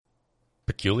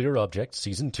Peculiar Objects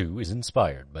Season 2 is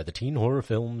inspired by the teen horror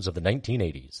films of the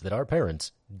 1980s that our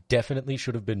parents definitely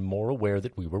should have been more aware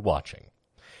that we were watching.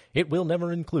 It will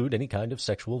never include any kind of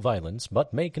sexual violence,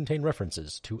 but may contain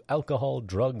references to alcohol,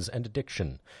 drugs, and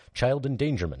addiction, child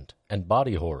endangerment, and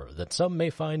body horror that some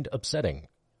may find upsetting.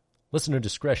 Listener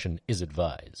discretion is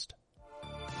advised.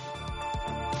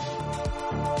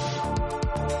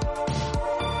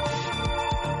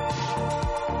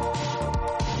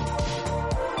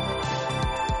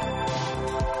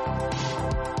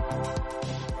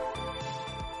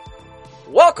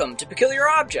 Welcome to Peculiar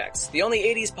Objects, the only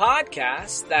 80s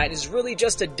podcast that is really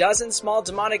just a dozen small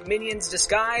demonic minions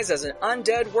disguised as an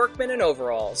undead workman in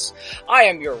overalls. I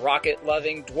am your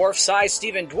rocket-loving, dwarf-sized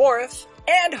Stephen Dwarf,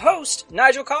 and host,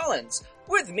 Nigel Collins.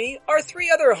 With me are three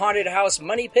other haunted house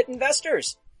money pit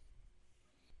investors.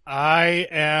 I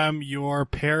am your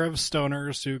pair of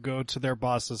stoners who go to their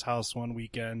boss's house one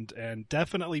weekend and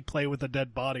definitely play with a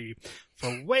dead body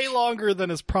for way longer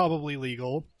than is probably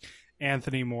legal,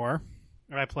 Anthony Moore.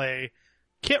 And I play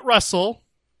Kit Russell,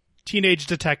 teenage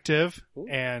detective,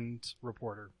 and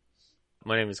reporter.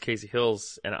 My name is Casey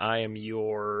Hills, and I am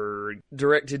your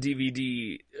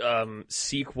direct-to-DVD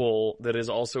sequel that is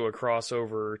also a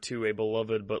crossover to a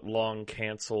beloved but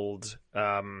long-canceled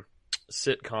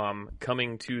sitcom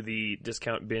coming to the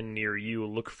discount bin near you.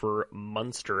 Look for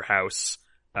Munster House,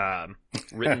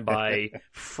 written by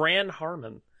Fran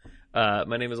Harmon.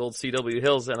 My name is Old C.W.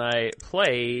 Hills, and I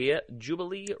play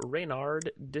Jubilee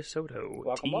Reynard DeSoto,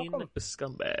 welcome.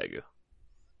 Scumbag.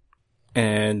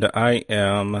 And I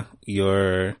am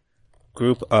your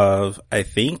group of, I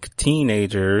think,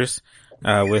 teenagers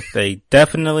with a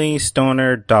definitely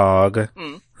stoner dog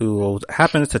who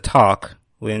happens to talk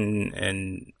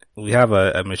and we have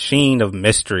a machine of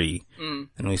mystery, and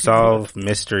we solve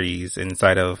mysteries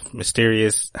inside of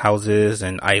mysterious houses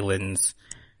and islands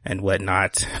and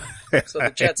whatnot. So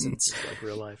the Jetsons. Like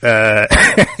real life.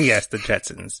 Yes, the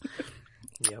Jetsons.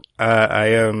 Yep. I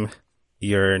am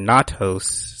your not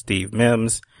host, Steve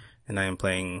Mims, and I am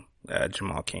playing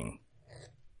Jamal King.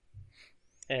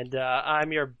 And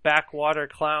I'm your backwater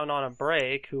clown on a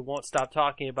break who won't stop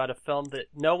talking about a film that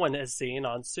no one has seen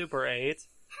on Super 8.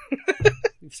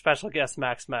 Special guest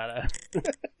Max Matta.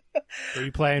 Are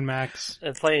you playing, Max?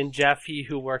 And playing Jeffy,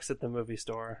 who works at the movie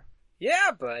store.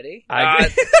 Yeah, buddy.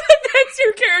 That's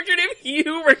your character name. He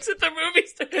who works at the movie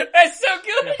store. That's so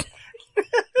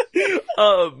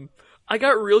good. I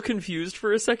got real confused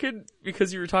for a second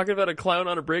because you were talking about a clown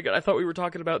on a break, and I thought we were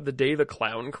talking about the day the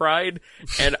clown cried,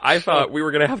 and I thought we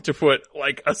were gonna have to put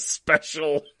like a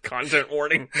special content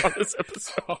warning on this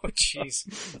episode. Oh,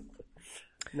 jeez.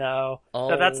 No,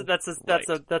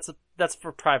 that's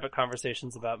for private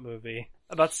conversations about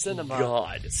cinema.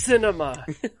 God, cinema.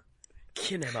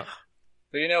 Kinema.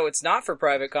 But you know, it's not for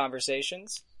private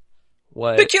conversations.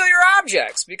 What? Peculiar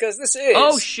Objects, because this is...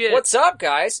 Oh, shit. What's up,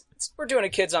 guys? We're doing a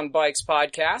Kids on Bikes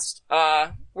podcast.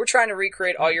 We're trying to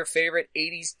recreate all your favorite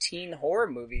 80s teen horror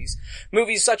movies.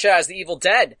 Movies such as The Evil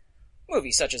Dead.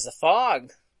 Movies such as The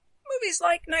Fog. Movies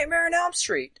like Nightmare on Elm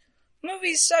Street.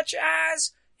 Movies such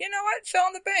as, you know what, Fill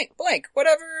in the Blank.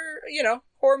 Whatever,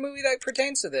 horror movie that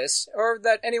pertains to this, or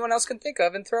that anyone else can think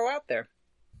of and throw out there.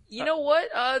 You know what?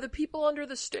 The People Under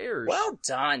the Stairs. Well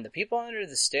done. The People Under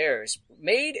the Stairs.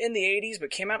 Made in the 80s, but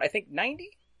came out, I think,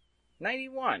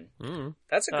 91.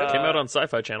 That's a good one. Came out on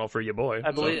Sci-Fi Channel for your boy.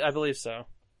 I believe so.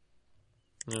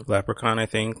 Leprechaun, I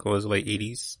think, was late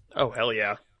 80s. Oh, hell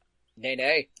yeah.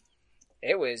 Nay.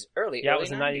 It was early 90s. Yeah, it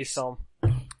was a 90s. 90s film.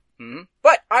 Mm-hmm.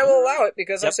 But I will allow it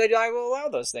because I said I will allow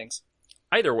those things.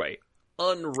 Either way,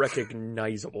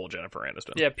 unrecognizable Jennifer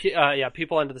Aniston. Yeah,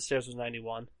 People Under the Stairs was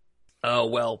 91. Oh,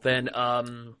 well, then,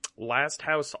 Last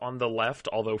House on the Left,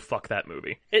 although fuck that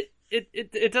movie.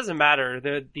 It doesn't matter.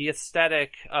 The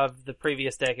aesthetic of the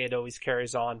previous decade always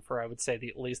carries on for, I would say,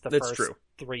 at least the first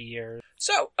 3 years.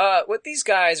 So, what these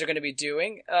guys are going to be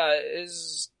doing,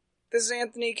 this is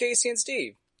Anthony, Casey, and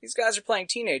Steve. These guys are playing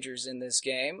teenagers in this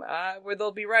game, where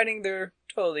they'll be riding their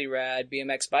totally rad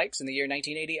BMX bikes in the year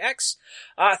 1980X,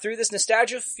 through this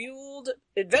nostalgia-fueled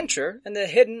adventure in the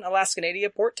hidden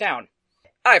Alaskandia port town.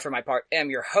 I, for my part, am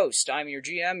your host. I'm your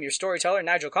GM, your storyteller,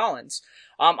 Nigel Collins.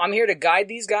 I'm here to guide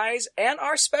these guys and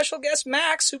our special guest,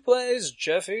 Max, who plays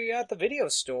Jeffy at the video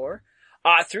store,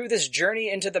 through this journey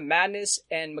into the madness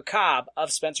and macabre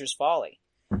of Spencer's Folly.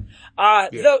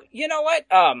 Though, you know what?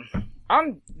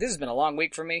 This has been a long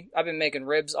week for me. I've been making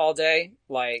ribs all day.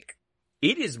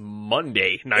 It is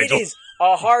Monday, Nigel. It is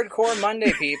a hardcore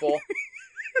Monday, people.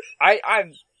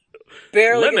 I'm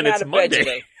barely getting out of bed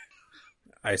today.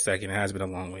 I second, it has been a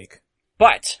long week.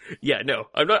 But yeah, no,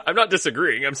 I'm not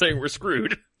disagreeing. I'm saying we're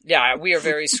screwed. Yeah, we are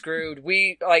very screwed.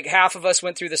 We, like, half of us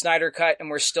went through the Snyder Cut and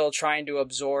we're still trying to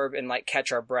absorb and, like,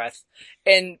 catch our breath.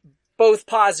 And both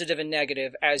positive and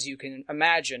negative, as you can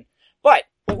imagine. But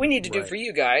what we need to do for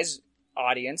you guys,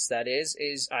 audience, that is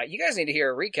you guys need to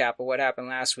hear a recap of what happened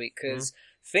last week, because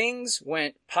things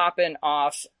went popping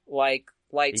off like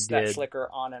lights that flicker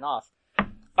on and off.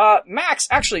 Max,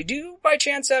 actually, do you by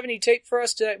chance have any tape for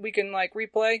us that we can, like,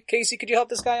 replay? Casey, could you help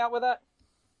this guy out with that?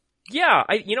 Yeah,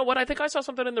 you know what? I think I saw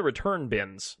something in the return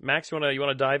bins. Max, you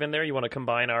wanna dive in there? You wanna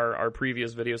combine our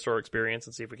previous video store experience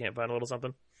and see if we can't find a little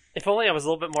something? If only I was a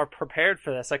little bit more prepared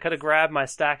for this. I could have grabbed my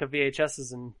stack of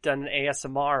VHSs and done an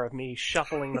ASMR of me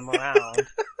shuffling them around.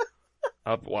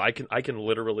 Well, I can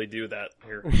literally do that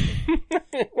here.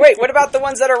 Wait, what about the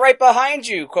ones that are right behind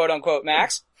you, quote unquote,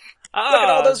 Max? Look at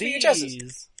all those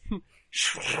VHSs.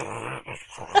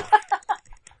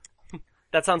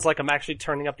 That sounds like I'm actually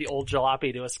turning up the old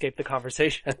jalopy to escape the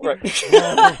conversation. Right.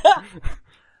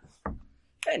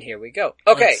 And here we go.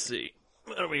 Okay. Let's see.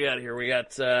 What do we got here? We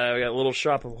got Little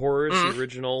Shop of Horrors, the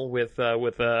original with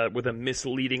a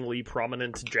misleadingly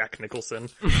prominent Jack Nicholson.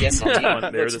 Yes, on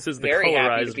indeed. there. This is the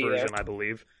colorized version, I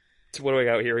believe. So what do we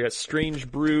got here? We got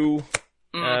Strange Brew.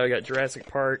 We got Jurassic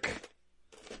Park.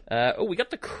 We got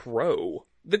The Crow.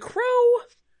 The Crow.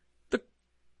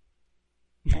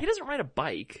 He doesn't ride a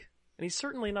bike. And he's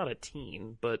certainly not a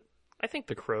teen, but I think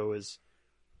The Crow is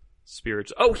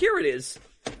spiritual. Oh, here it is.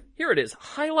 Here it is.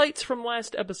 Highlights from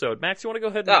last episode. Max, you want to go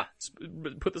ahead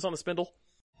and put this on the spindle?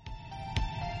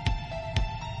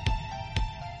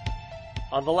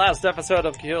 On the last episode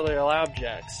of Peculiar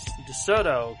Objects,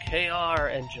 DeSoto, KR,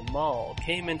 and Jamal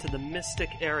came into the mystic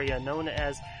area known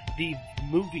as the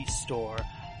Movie Store,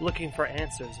 looking for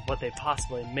answers of what they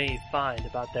possibly may find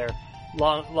about their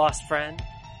long-lost friend,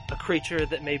 a creature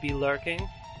that may be lurking,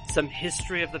 some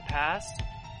history of the past,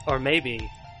 or maybe,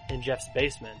 in Jeff's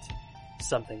basement,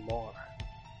 something more.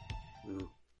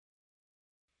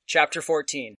 Chapter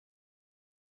 14.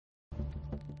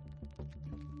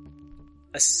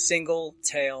 A Single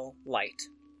Tail Light.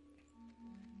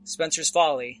 Spencer's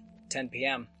Folly, 10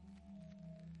 p.m.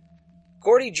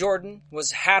 Gordy Jordan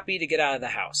was happy to get out of the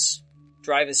house,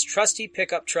 drive his trusty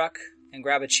pickup truck, and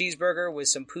grab a cheeseburger with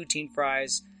some poutine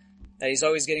fries that he's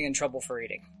always getting in trouble for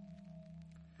eating.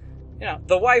 You know,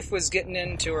 the wife was getting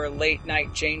into her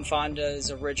late-night Jane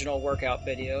Fonda's original workout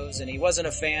videos, and he wasn't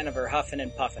a fan of her huffing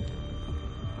and puffing.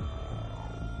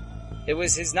 It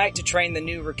was his night to train the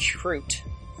new recruit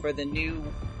for the new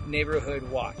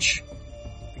neighborhood watch.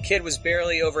 The kid was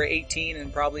barely over 18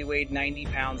 and probably weighed 90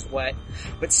 pounds wet,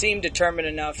 but seemed determined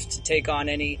enough to take on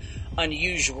any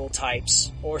unusual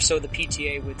types, or so the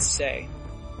PTA would say.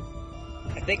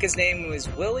 I think his name was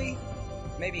Willie,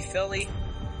 maybe Philly.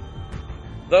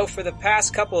 Though for the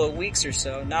past couple of weeks or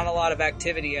so, not a lot of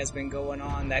activity has been going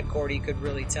on that Gordy could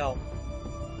really tell.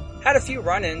 Had a few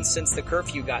run-ins since the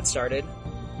curfew got started.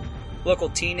 Local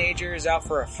teenagers out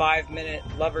for a 5-minute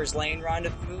Lover's Lane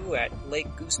rendezvous at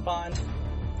Lake Goose Pond.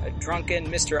 A drunken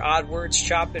Mr. Oddwords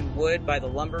chopping wood by the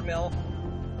lumber mill.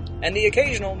 And the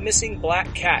occasional missing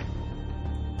black cat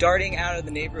darting out of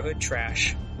the neighborhood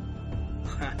trash.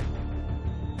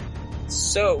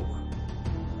 So,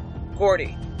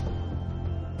 Gordy,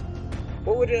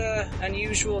 what would an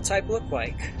unusual type look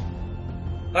like?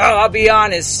 Well, I'll be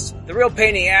honest, the real pain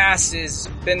in the ass has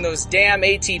been those damn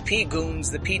ATP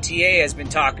goons the PTA has been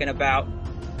talking about.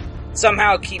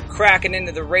 Somehow keep cracking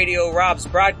into the Radio Rob's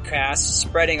broadcasts,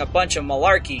 spreading a bunch of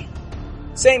malarkey.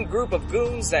 Same group of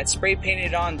goons that spray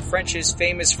painted on French's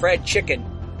famous fried chicken.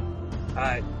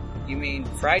 You mean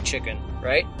fried chicken,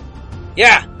 right?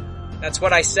 Yeah, that's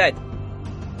what I said.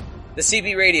 The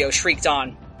CB radio shrieked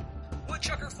on.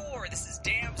 Woodchucker 4, this is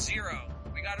Dam Zero.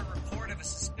 We got a report of a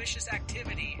suspicious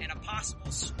activity and a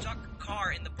possible stuck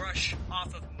car in the brush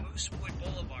off of Moosewood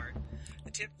Boulevard.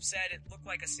 The tip said it looked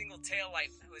like a single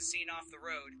taillight was seen off the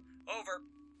road. Over.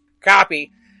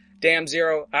 Copy. Dam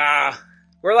Zero.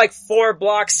 We're like 4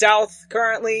 blocks south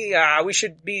currently. We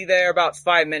should be there about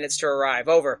 5 minutes to arrive.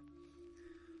 Over.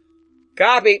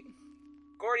 Copy.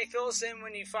 Gordy, fill us in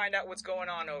when you find out what's going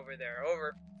on over there.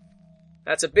 Over.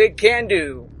 That's a big can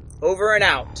do. Over and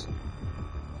out.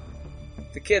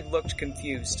 The kid looked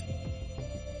confused.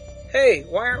 Hey,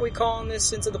 why aren't we calling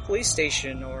this into the police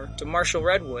station or to Marshall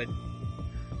Redwood?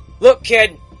 Look,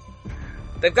 kid.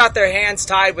 They've got their hands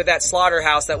tied with that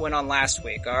slaughterhouse that went on last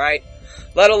week, alright?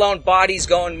 Let alone bodies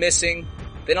going missing.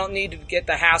 They don't need to get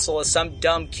the hassle of some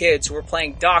dumb kids who were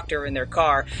playing doctor in their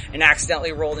car and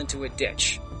accidentally rolled into a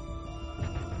ditch.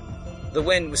 The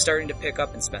wind was starting to pick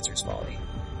up in Spencer's Folly,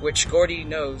 which Gordy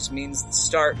knows means the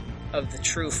start of the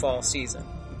true fall season.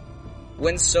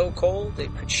 Wind so cold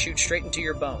it could shoot straight into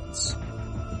your bones.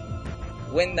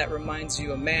 Wind that reminds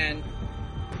you of man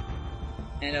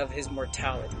and of his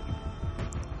mortality.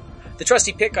 The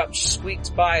trusty pickup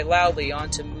squeaked by loudly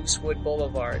onto Moosewood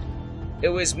Boulevard. It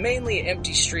was mainly an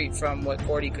empty street from what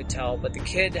Gordy could tell, but the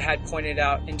kid had pointed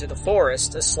out into the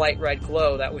forest a slight red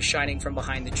glow that was shining from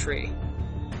behind the tree.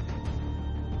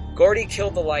 Gordy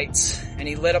killed the lights, and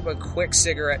he lit up a quick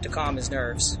cigarette to calm his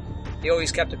nerves. He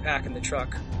always kept a pack in the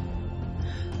truck.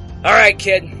 Alright,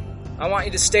 kid. I want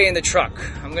you to stay in the truck.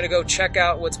 I'm gonna go check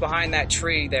out what's behind that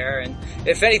tree there, and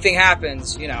if anything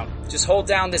happens, just hold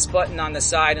down this button on the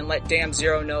side and let Dam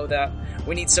Zero know that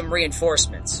we need some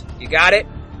reinforcements. You got it?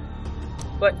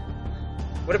 But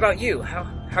what about you? How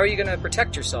are you gonna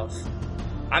protect yourself?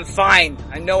 I'm fine.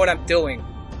 I know what I'm doing.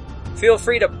 Feel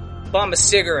free to bum a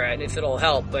cigarette if it'll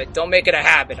help, but don't make it a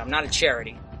habit. I'm not a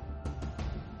charity.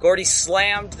 Gordy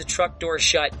slammed the truck door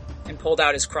shut and pulled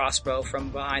out his crossbow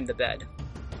from behind the bed.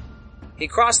 He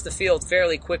crossed the field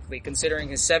fairly quickly, considering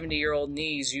his 70-year-old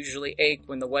knees usually ache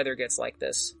when the weather gets like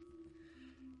this.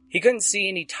 He couldn't see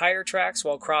any tire tracks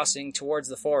while crossing towards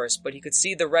the forest, but he could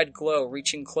see the red glow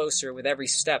reaching closer with every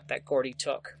step that Gordy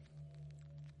took.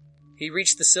 He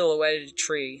reached the silhouetted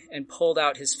tree and pulled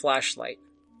out his flashlight.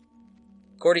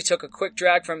 Gordy took a quick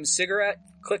drag from his cigarette,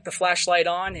 clicked the flashlight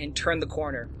on, and turned the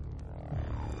corner.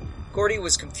 Gordy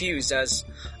was confused as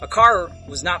a car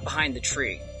was not behind the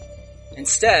tree.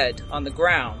 Instead, on the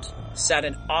ground, sat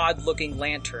an odd-looking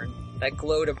lantern that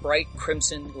glowed a bright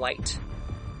crimson light,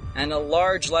 and a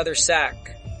large leather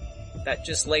sack that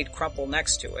just laid crumpled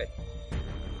next to it.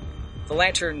 The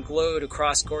lantern glowed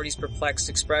across Gordy's perplexed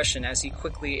expression as he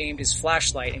quickly aimed his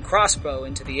flashlight and crossbow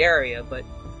into the area, but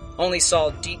only saw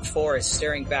deep forest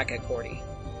staring back at Gordy.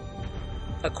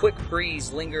 A quick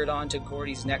breeze lingered onto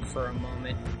Gordy's neck for a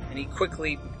moment, and he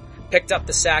quickly picked up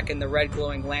the sack and the red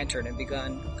glowing lantern and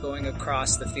began going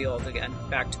across the field again,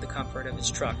 back to the comfort of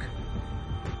his truck.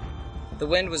 The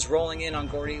wind was rolling in on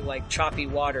Gordy like choppy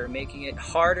water, making it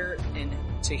harder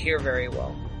to hear very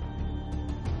well.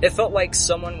 It felt like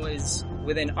someone was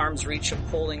within arm's reach of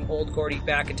pulling old Gordy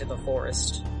back into the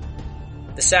forest.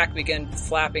 The sack began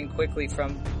flapping quickly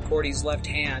from Gordy's left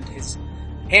hand. His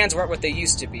hands weren't what they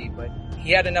used to be, but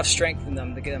he had enough strength in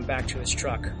them to get him back to his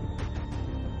truck.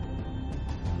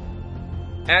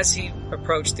 As he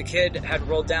approached, the kid had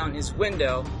rolled down his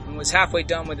window and was halfway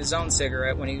done with his own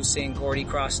cigarette when he was seeing Gordy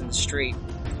crossing the street.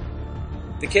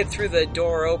 The kid threw the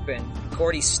door open.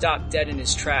 Gordy stopped dead in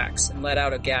his tracks and let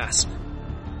out a gasp.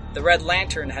 The red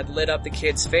lantern had lit up the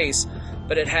kid's face,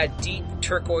 but it had deep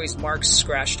turquoise marks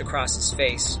scratched across his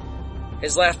face.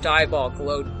 His left eyeball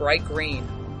glowed bright green,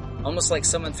 almost like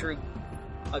someone threw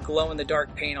a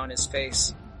glow-in-the-dark paint on his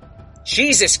face.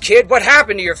 Jesus, kid, what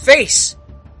happened to your face?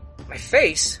 My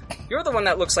face? You're the one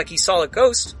that looks like he saw a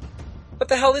ghost. What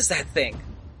the hell is that thing?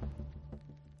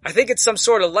 I think it's some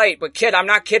sort of light, but kid, I'm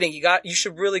not kidding. You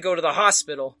should really go to the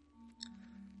hospital.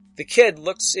 The kid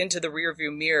looks into the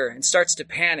rearview mirror and starts to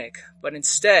panic, but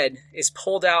instead is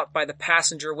pulled out by the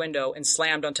passenger window and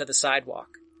slammed onto the sidewalk.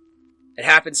 It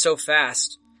happened so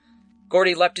fast.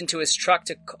 Gordy leapt into his truck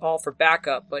to call for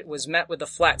backup, but was met with the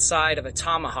flat side of a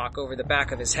tomahawk over the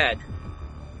back of his head.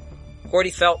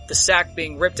 Gordy felt the sack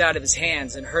being ripped out of his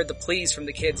hands and heard the pleas from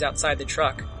the kids outside the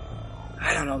truck.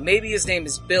 I don't know, maybe his name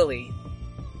is Billy.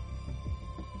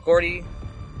 Gordy,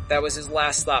 that was his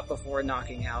last thought before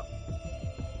knocking out.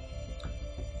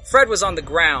 Fred was on the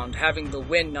ground, having the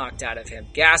wind knocked out of him,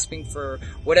 gasping for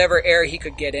whatever air he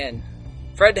could get in.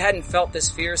 Fred hadn't felt this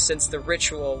fear since the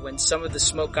ritual when some of the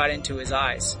smoke got into his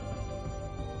eyes.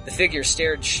 The figure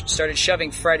started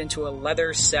shoving Fred into a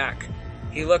leather sack.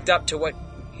 He looked up to what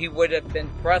he would have been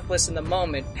breathless in the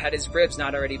moment had his ribs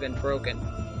not already been broken.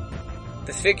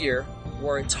 The figure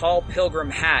wore a tall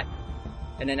pilgrim hat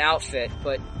and an outfit,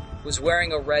 but was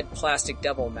wearing a red plastic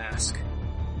devil mask.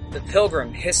 The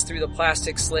pilgrim hissed through the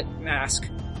plastic slit mask,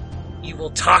 "You will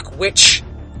talk, witch,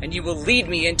 and you will lead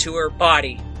me into her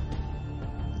body."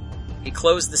 He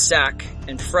closed the sack,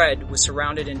 and Fred was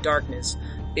surrounded in darkness,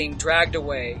 being dragged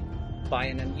away by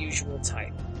an unusual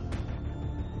type.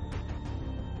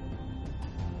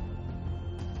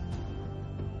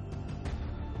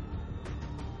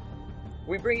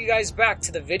 We bring you guys back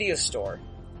to the video store.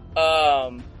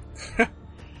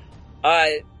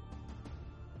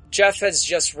 Jeff has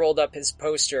just rolled up his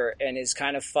poster and is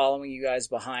kind of following you guys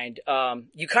behind.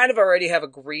 You kind of already have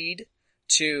agreed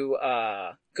to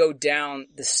go down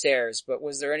the stairs, but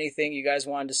was there anything you guys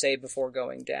wanted to say before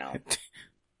going down?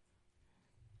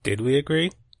 Did we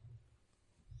agree?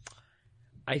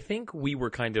 I think we were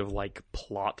kind of like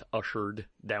plot ushered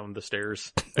down the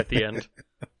stairs at the end.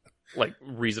 Like,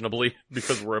 reasonably,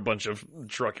 because we're a bunch of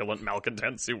truculent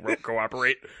malcontents who won't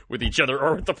cooperate with each other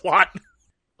or with the plot.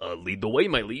 Lead the way,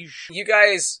 my liege. You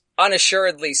guys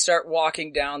unassuredly start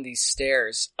walking down these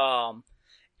stairs.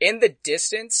 In the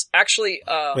distance, actually,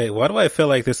 Wait, why do I feel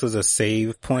like this was a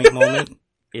save point moment?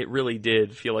 It really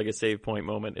did feel like a save point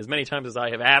moment, as many times as I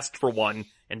have asked for one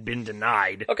and been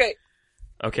denied. Okay.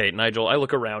 Okay, Nigel, I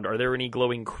look around. Are there any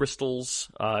glowing crystals?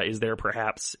 Is there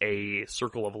perhaps a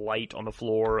circle of light on the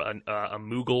floor, a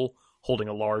Moogle holding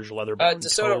a large leather-bound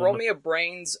DeSoto, tome? roll me a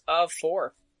brains of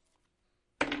 4.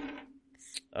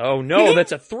 Oh no,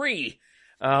 that's a 3!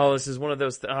 Oh, this is one of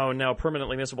those, oh no,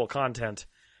 permanently missable content.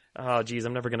 Oh geez,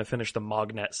 I'm never gonna finish the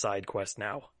Mognet side quest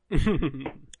now.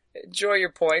 Enjoy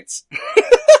your points.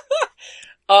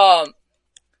 Oh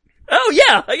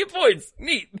yeah, I get points!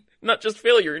 Neat! Not just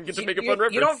failure and get to make a fun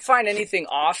reference. You don't find anything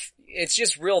off. It's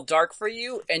just real dark for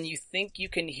you, and you think you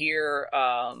can hear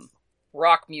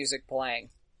rock music playing.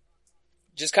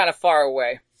 Just kind of far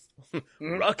away.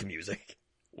 Rock music?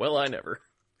 Well, I never.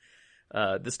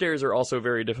 The stairs are also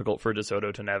very difficult for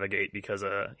DeSoto to navigate because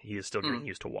he is still getting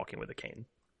used to walking with a cane.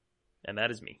 And that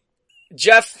is me.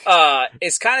 Jeff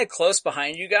is kind of close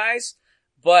behind you guys,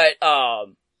 but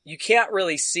you can't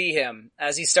really see him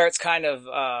as he starts kind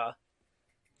of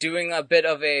doing a bit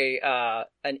of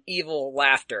an evil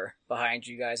laughter behind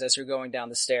you guys as you're going down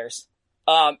the stairs.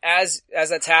 As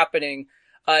that's happening,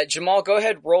 Jamal, go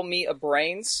ahead, roll me a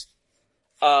brains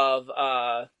of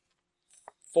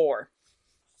 4.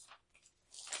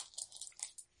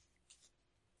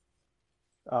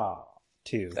 Oh,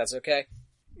 2. That's okay.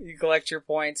 You collect your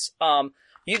points.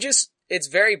 It's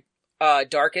very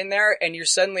dark in there, and you're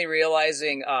suddenly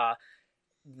realizing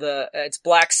it's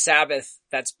Black Sabbath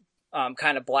that's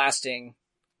kind of blasting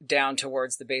down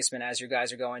towards the basement as you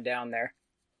guys are going down there.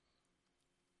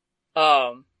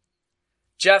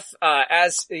 Jeff,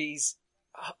 as he's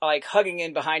like hugging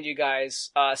in behind you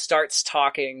guys, starts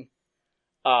talking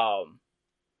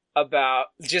about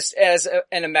just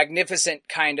in a magnificent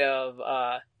kind of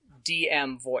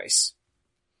DM voice.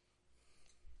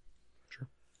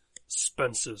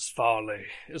 Spencer's Folly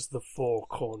is the four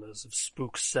corners of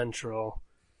Spook Central.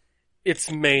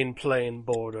 Its main plane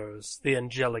borders the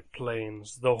angelic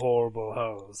planes, the horrible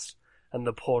hells, and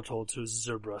the portal to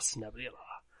Zerberus Nebula.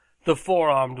 The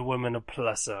four-armed woman of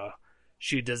Plessa,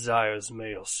 she desires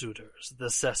male suitors, the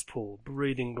cesspool,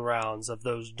 breeding grounds of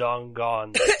those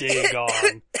Dagon,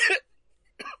 Dagon.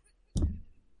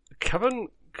 Kevin,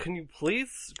 can you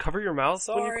please cover your mouth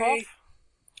when you cough?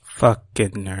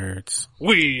 Fucking nerds.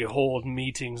 We hold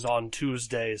meetings on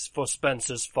Tuesdays for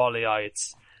Spencer's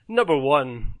Follyites. Number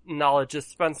 1, knowledge is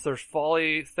Spencer's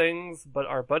Folly things, but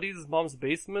our buddy's mom's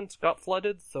basement got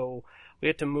flooded, so we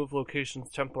had to move locations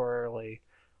temporarily.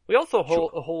 We also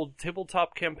hold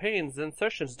tabletop campaigns and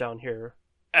sessions down here,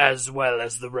 as well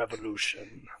as the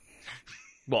revolution.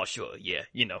 Well, sure, yeah,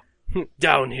 you know.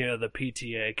 Down here, the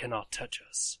PTA cannot touch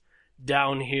us.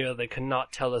 Down here, they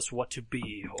cannot tell us what to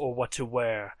be or what to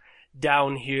wear.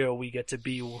 Down here, we get to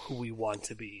be who we want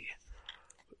to be.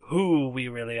 Who we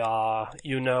really are,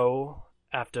 you know,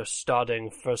 after starting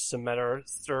first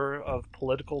semester of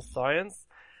political science.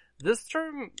 This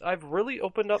term, I've really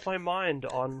opened up my mind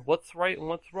on what's right and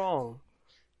what's wrong.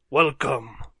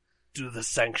 Welcome to the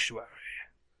sanctuary.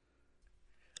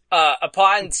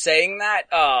 Upon saying that,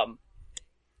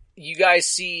 you guys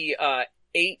see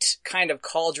 8 kind of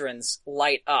cauldrons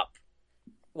light up.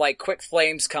 Like quick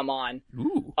flames come on.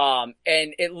 Ooh. And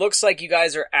it looks like you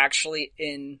guys are actually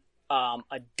in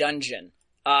a dungeon.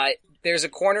 There's a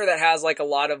corner that has like a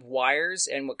lot of wires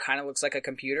and what kind of looks like a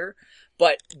computer,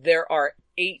 but there are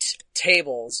 8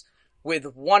 tables with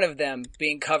one of them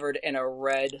being covered in a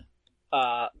red,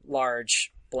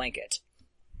 large blanket.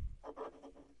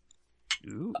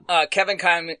 Ooh. Kevin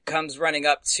comes running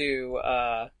up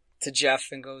to Jeff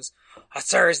and goes,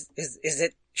 "Sir, is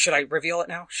it? Should I reveal it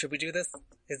now? Should we do this?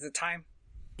 Is it time?"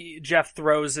 Jeff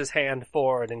throws his hand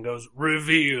forward and goes,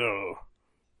 "Reveal."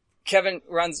 Kevin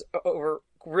runs over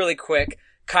really quick,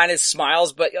 kind of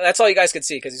smiles, but that's all you guys could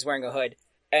see because he's wearing a hood.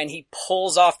 And he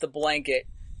pulls off the blanket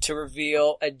to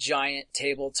reveal a giant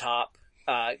tabletop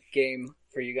game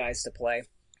for you guys to play.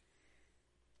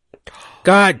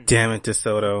 God damn it,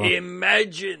 DeSoto.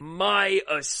 Imagine my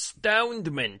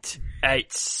astoundment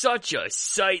at such a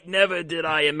sight. Never did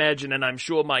I imagine, and I'm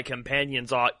sure my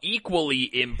companions are equally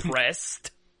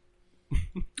impressed.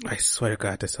 I swear to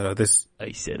God, DeSoto, this...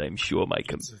 I said I'm sure my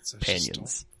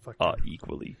companions are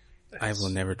equally. I will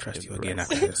never trust you again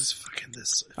after this.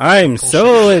 This I'm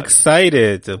so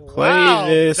excited to play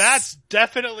this. That's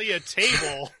definitely a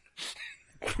table.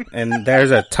 And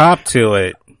there's a top to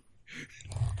it.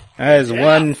 That is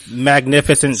one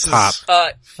magnificent This is- pop. of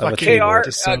a fucking keyboard.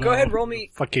 KR, go ahead, roll me.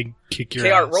 Fucking kick your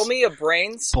KR, ass. roll me a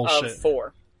brains Bullshit. of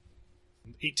 4.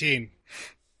 18.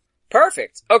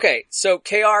 Perfect. Okay, so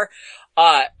KR,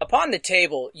 upon the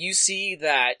table, you see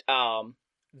that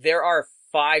there are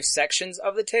 5 sections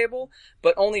of the table,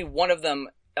 but only one of them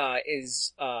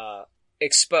is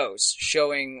exposed,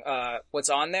 showing what's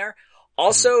on there.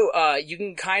 Also, you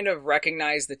can kind of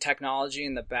recognize the technology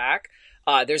in the back.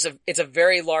 It's a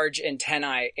very large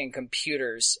antennae in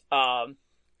computers, and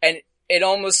it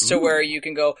almost to where you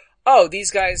can go, oh,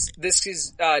 these guys, this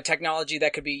is technology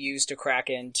that could be used to crack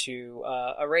into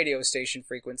a radio station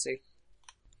frequency.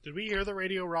 Did we hear the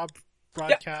Radio Rob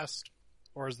broadcast?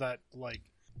 Or is that like...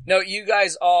 No, you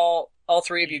guys all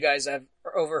 3 of you guys have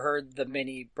overheard the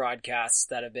mini broadcasts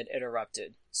that have been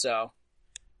interrupted. So,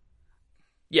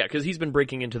 Yeah, because he's been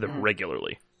breaking into them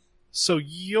regularly. So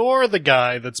you're the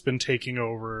guy that's been taking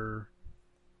over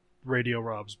Radio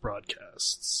Rob's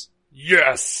broadcasts.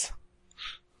 Yes!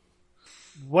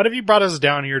 What have you brought us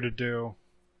down here to do?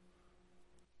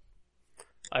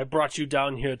 I brought you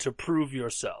down here to prove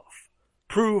yourself.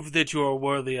 Prove that you are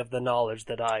worthy of the knowledge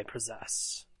that I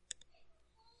possess.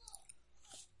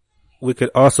 We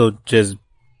could also just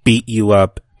beat you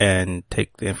up and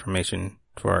take the information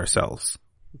for ourselves.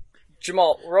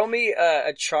 Jamal, roll me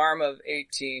a charm of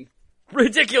 18.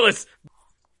 Ridiculous!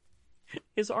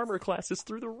 His armor class is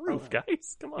through the roof,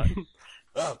 guys. Come on.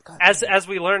 As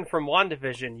we learned from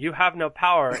WandaVision, you have no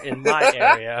power in my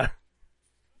area.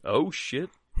 Oh, shit.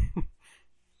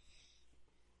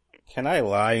 Can I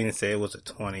lie and say it was a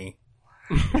 20?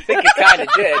 I think you kind of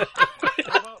did.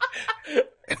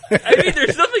 I mean,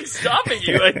 there's nothing stopping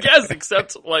you, I guess,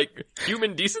 except, like,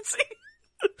 human decency?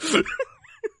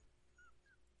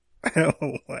 I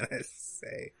don't want to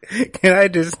say. Can I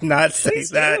just not say Please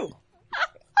that? do.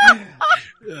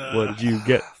 What did you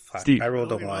get, Fuck, Steve? I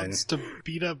rolled a He 1. wants to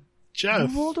beat up Jeff. a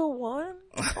 1?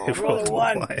 I rolled a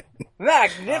 1.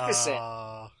 Magnificent.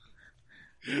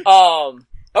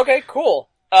 Okay, cool.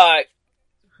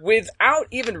 Without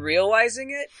even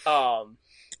realizing it,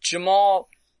 Jamal,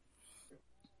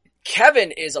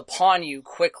 Kevin is upon you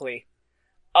quickly.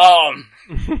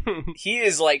 He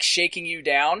is like shaking you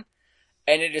down,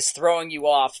 and it is throwing you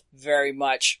off very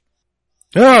much.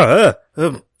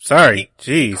 Sorry.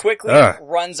 Jeez. Quickly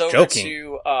runs over joking.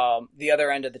 to the other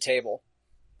end of the table.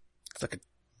 It's like a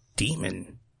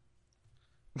demon.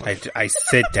 I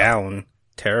sit down,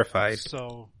 terrified.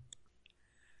 So,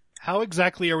 how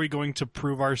exactly are we going to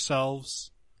prove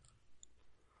ourselves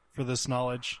for this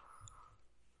knowledge?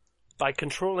 By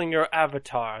controlling your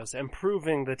avatars and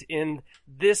proving that in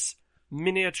this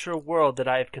miniature world that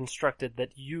I have constructed,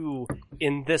 that you,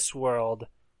 in this world,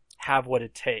 have what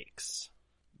it takes.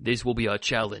 This will be our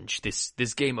challenge, this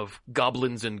game of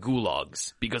goblins and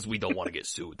gulags, because we don't want to get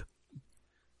sued.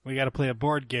 We gotta play a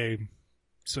board game,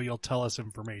 so you'll tell us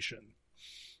information.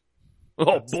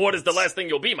 Oh, bored is the last thing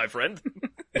you'll be, my friend.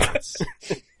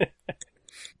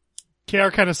 KR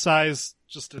kind of sighs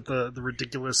just at the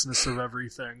ridiculousness of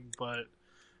everything, but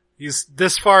he's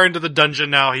this far into the dungeon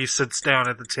now, he sits down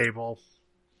at the table.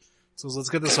 So let's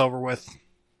get this over with.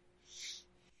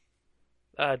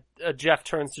 Jeff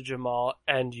turns to Jamal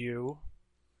and you.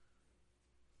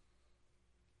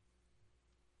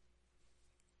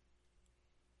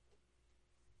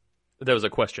 That was a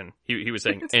question. He was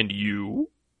saying, and you?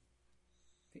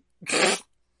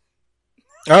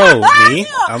 Oh, me?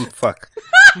 I'm fuck.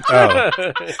 Oh.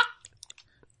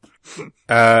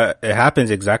 It happens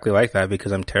exactly like that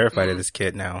because I'm terrified of this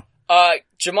kid now.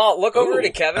 Jamal, look over to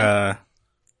Kevin.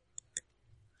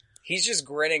 He's He's just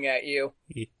grinning at you.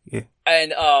 Yeah.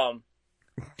 And,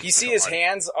 you see his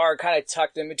hands are kind of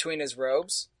tucked in between his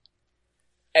robes.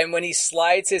 And when he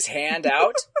slides his hand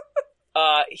out,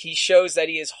 he shows that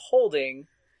he is holding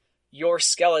your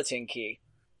skeleton key.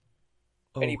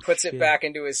 And he puts it back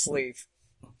into his sleeve.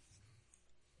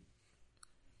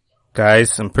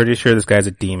 Guys, I'm pretty sure this guy's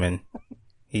a demon.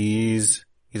 He's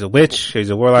a witch, he's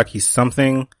a warlock, he's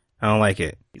something. I don't like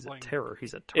it. He's a terror.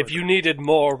 He's a terror. If you needed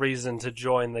more reason to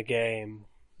join the game,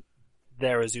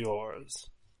 there is yours.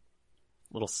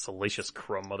 Little salacious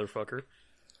crumb motherfucker.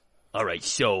 Alright,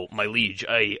 so, my liege,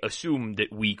 I assume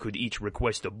that we could each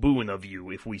request a boon of you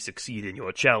if we succeed in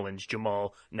your challenge.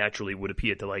 Jamal naturally would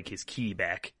appear to like his key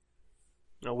back.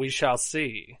 We shall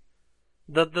see.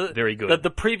 Very good. The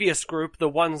previous group, the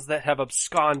ones that have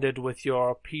absconded with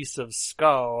your piece of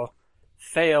skull,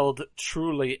 failed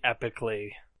truly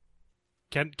epically.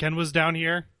 Ken was down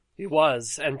here? He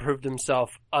was, and proved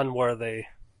himself unworthy.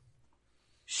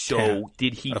 So, Yeah,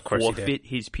 did he of course he did. forfeit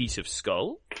his piece of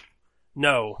skull?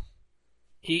 No.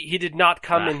 He did not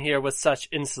come in here with such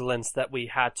insolence that we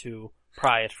had to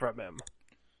pry it from him.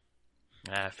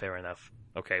 Fair enough.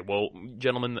 Okay, well,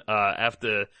 gentlemen,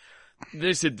 after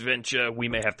this adventure, we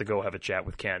may have to go have a chat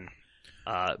with Ken.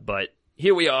 But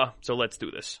here we are, so let's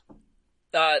do this.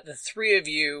 The three of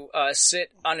you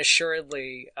sit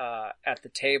unassuredly at the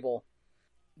table.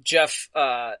 Jeff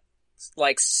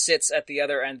sits at the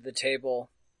other end of the table,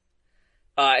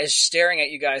 is staring at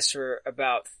you guys for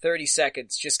about 30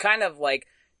 seconds, just kind of like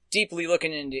deeply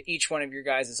looking into each one of your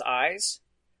guys' eyes,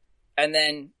 and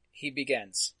then he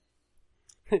begins.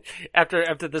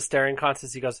 After the staring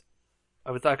contest, he goes,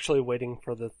 I was actually waiting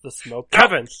for the smoke.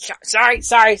 Kevin!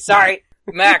 Sorry.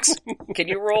 Max, can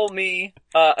you roll me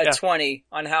a 20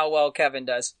 on how well Kevin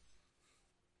does?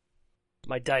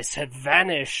 My dice had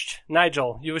vanished.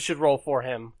 Nigel, you should roll for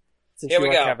him. Since Here you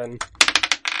we are go. Kevin.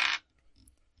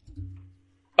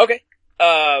 Okay.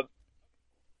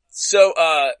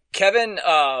 So Kevin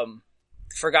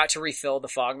forgot to refill the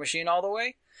fog machine all the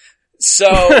way. So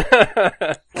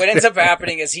what ends up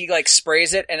happening is he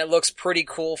sprays it, and it looks pretty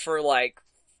cool for the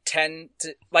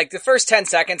first 10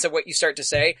 seconds of what you start to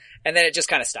say, and then it just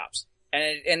kind of stops.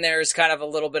 And there's kind of a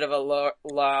little bit of a loud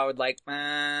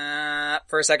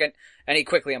for a second, and he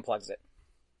quickly unplugs it.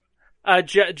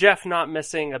 Jeff, not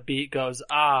missing a beat, goes,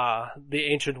 the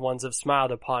ancient ones have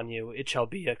smiled upon you. It shall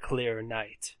be a clear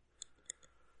night.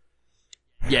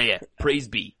 Yeah, praise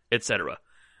be, etc.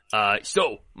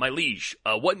 So, my liege,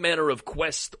 what manner of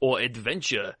quest or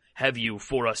adventure have you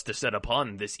for us to set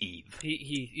upon this eve?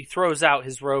 He throws out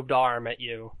his robed arm at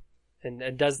you,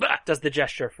 and does the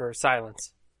gesture for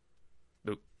silence.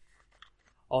 Oop.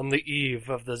 On the eve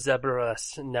of the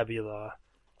Zebras Nebula,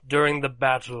 during the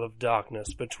battle of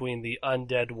darkness between the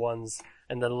undead ones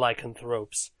and the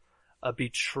lycanthropes, a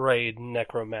betrayed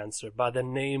necromancer by the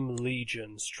name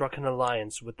Legion struck an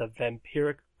alliance with the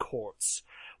vampiric courts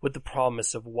with the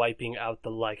promise of wiping out the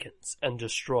Lycans and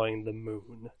destroying the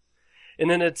moon.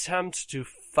 In an attempt to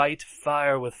fight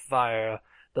fire with fire,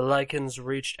 the Lycans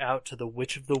reached out to the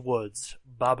Witch of the Woods,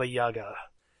 Baba Yaga.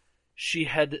 She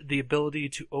had the ability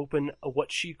to open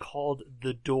what she called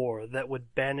the door that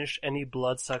would banish any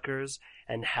bloodsuckers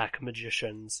and hack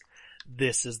magicians.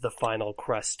 This is the final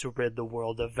quest to rid the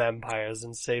world of vampires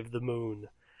and save the moon.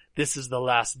 This is the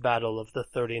last battle of the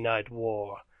 30-Night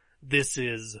War. This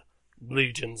is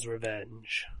Legion's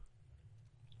Revenge.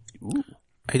 Ooh.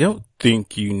 I don't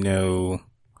think you know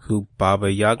who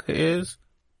Baba Yaga is,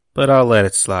 but I'll let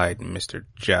it slide, Mr.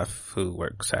 Jeff, who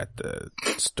works at the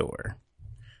store.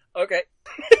 Okay.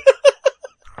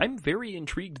 I'm very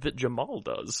intrigued that Jamal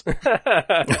does.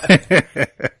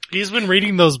 He's been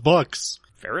reading those books.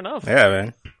 Fair enough. Yeah,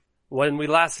 man. When we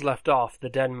last left off, the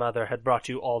Den Mother had brought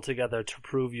you all together to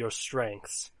prove your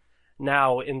strengths.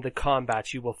 Now, in the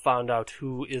combat, you will find out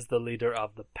who is the leader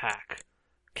of the pack.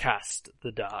 Cast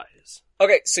the dice.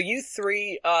 Okay, so you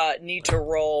three need to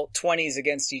roll 20s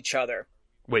against each other.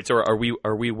 Wait, so are we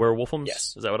werewolfums?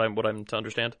 Yes. Is that what I'm to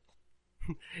understand?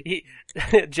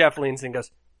 Jeff leans in and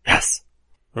goes, yes.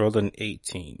 Rolled an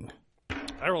 18.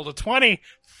 I rolled a 20.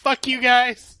 Fuck you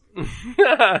guys.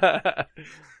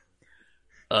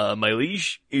 My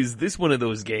liege, is this one of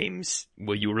those games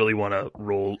where you really want to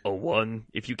roll a 1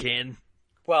 if you can?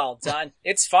 Well done.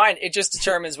 It's fine. It just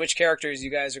determines which characters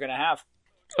you guys are going to have.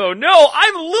 Oh no,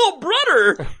 I'm a little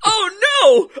brother!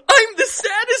 Oh no! I'm the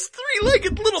saddest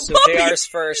three-legged little So puppy! KR's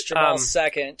first, Jamal's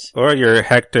second. Or you're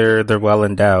Hector, the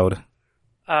well-endowed.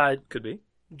 Could be.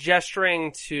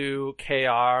 Gesturing to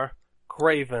KR,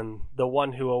 Craven, the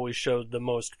one who always showed the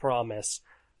most promise,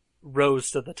 rose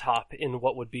to the top in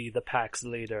what would be the pack's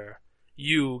leader.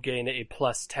 You gain a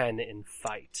 +10 in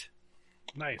fight.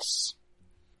 Nice.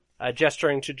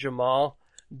 Gesturing to Jamal,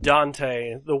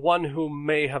 Dante, the one who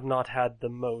may have not had the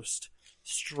most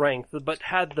strength, but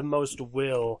had the most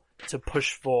will to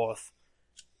push forth,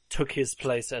 took his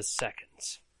place as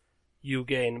second. You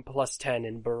gain +10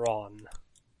 in Baron.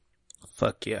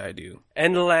 Fuck yeah, I do.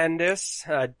 And Landis,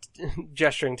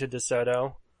 gesturing to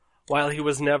DeSoto, while he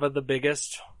was never the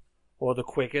biggest or the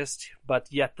quickest, but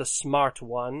yet the smart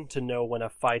one to know when a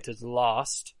fight is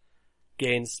lost,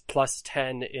 gains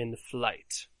 +10 in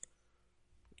flight.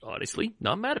 Honestly,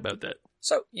 not mad about that.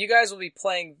 So you guys will be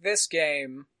playing this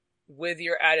game with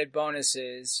your added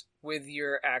bonuses with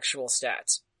your actual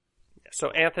stats.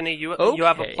 So Anthony, you Okay.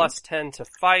 have a +10 to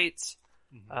fight.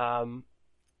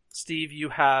 Steve, you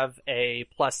have a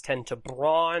 +10 to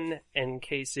brawn, and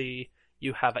Casey,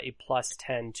 you have a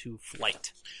 +10 to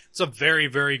flight. It's a very,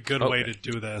 very good way Okay. to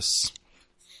do this.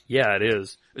 Yeah, it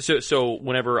is. So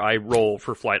whenever I roll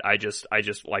for flight, I just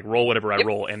roll whatever I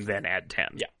roll and then add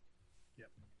 10. Yeah.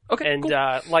 Okay, And cool.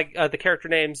 the character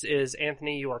names is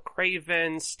Anthony, you are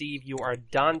Craven, Steve, you are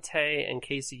Dante, and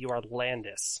Casey, you are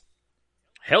Landis.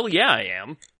 Hell yeah, I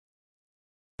am.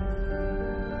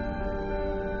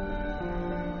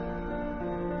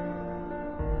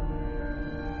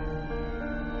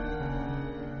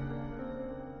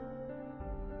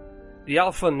 The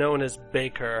Alpha known as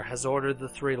Baker has ordered the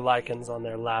 3 Lycans on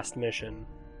their last mission.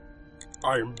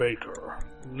 I am Baker,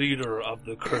 leader of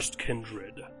the Cursed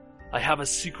Kindred. I have a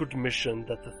secret mission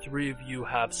that the 3 of you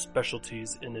have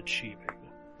specialties in achieving.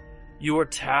 You are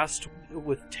tasked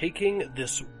with taking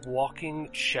this walking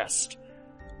chest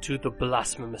to the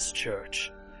blasphemous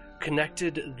church.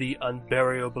 Connected the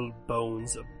unburiable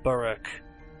bones of Burek.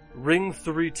 Ring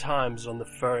 3 times on the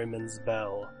ferryman's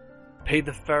bell. Pay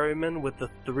the ferryman with the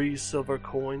 3 silver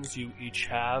coins you each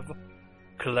have.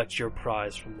 Collect your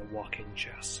prize from the walking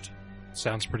chest.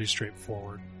 Sounds pretty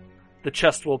straightforward. The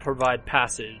chest will provide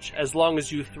passage, as long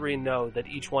as you 3 know that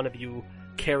each one of you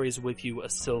carries with you a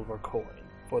silver coin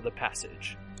for the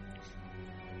passage.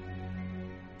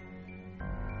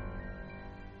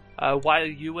 While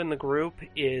you and the group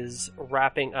is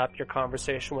wrapping up your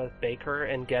conversation with Baker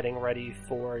and getting ready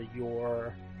for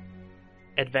your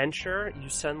adventure, you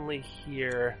suddenly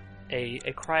hear a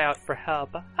cry out for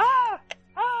help. Ah!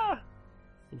 Ah!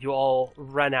 And you all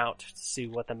run out to see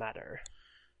what the matter.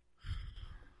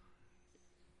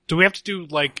 Do we have to do,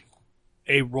 like,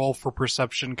 a roll for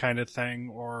perception kind of thing,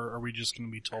 or are we just going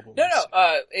to be told what No, we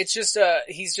see? it's just,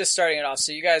 he's just starting it off,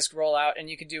 so you guys roll out, and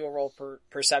you can do a roll for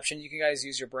perception. You can guys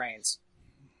use your brains.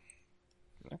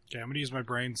 Okay, I'm going to use my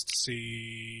brains to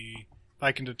see if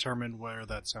I can determine where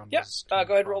that sound Yep, is. go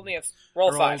ahead, roll me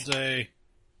roll 5. I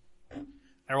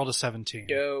rolled a 17.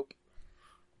 Dope.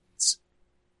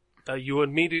 You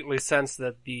immediately sense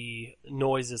that the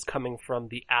noise is coming from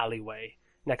the alleyway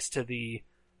next to the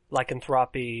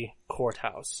Lycanthropy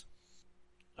courthouse.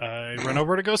 I run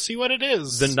over to go see what it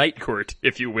is. The night court,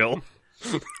 if you will.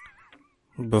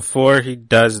 Before he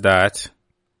does that,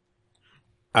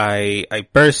 I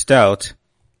burst out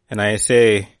and I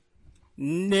say,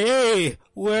 "Nay,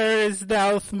 where is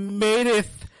thou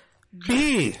madeth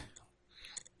be?"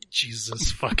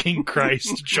 Jesus fucking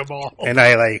Christ, Jamal. And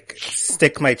I like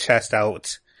stick my chest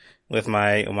out with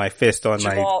my fist on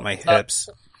Jamal, my hips.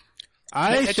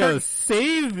 I shall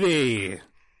save thee.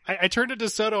 I turn to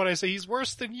DeSoto and I say, he's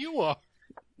worse than you are.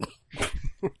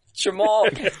 Jamal,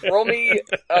 roll me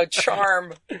a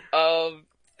charm of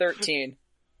 13.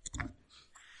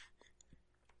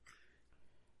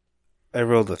 I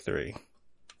rolled a 3.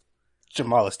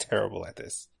 Jamal is terrible at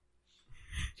this.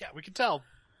 Yeah, we can tell.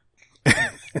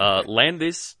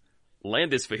 Landis,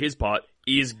 for his part,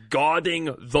 is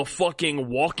guarding the fucking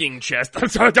walking chest. I'm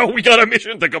sorry, we got a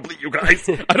mission to complete, you guys.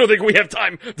 I don't think we have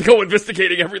time to go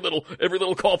investigating every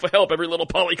little call for help, every little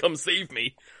Polly come save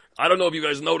me. I don't know if you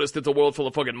guys noticed, it's a world full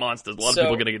of fucking monsters. A lot of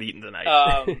people are gonna get eaten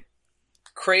tonight.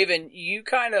 Craven, you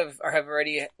kind of have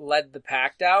already led the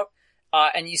pact out,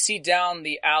 and you see down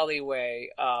the alleyway,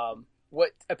 what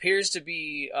appears to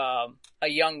be, a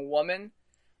young woman,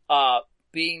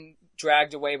 being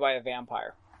dragged away by a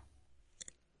vampire.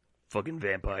 Fucking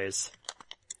vampires.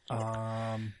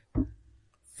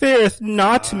 Feareth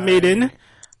not, maiden.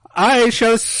 I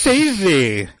shall save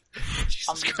thee.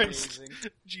 Jesus Christ. Amazing.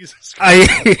 Jesus Christ.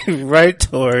 I right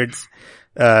towards,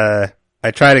 I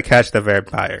try to catch the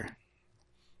vampire.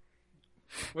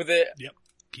 With it, Yep,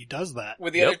 he does that.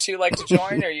 would the other two like to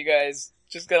join, or are you guys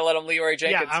just gonna let him Leroy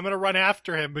Jenkins? Yeah, I'm gonna run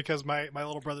after him because my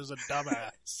little brother's a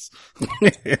dumbass.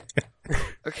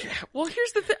 Okay, well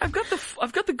here's the thing, I've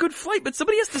got the good flight, but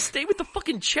somebody has to stay with the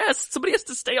fucking chest. Somebody has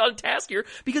to stay on task here,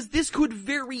 because this could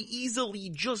very easily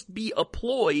just be a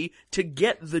ploy to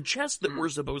get the chest that we're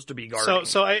supposed to be guarding.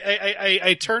 So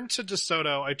I turn to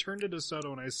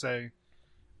DeSoto and I say,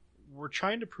 we're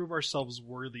trying to prove ourselves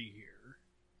worthy here.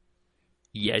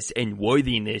 Yes, and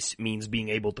worthiness means being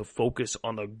able to focus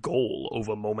on a goal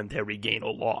over momentary gain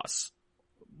or loss.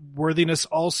 Worthiness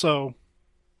also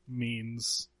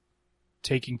means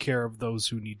taking care of those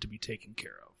who need to be taken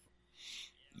care of.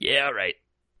 Yeah, right.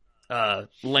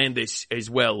 Landis as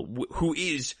well, who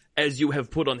is, as you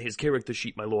have put on his character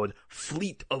sheet, my lord,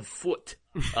 fleet of foot.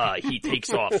 He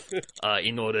takes off,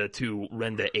 in order to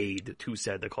render aid to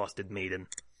said accosted maiden.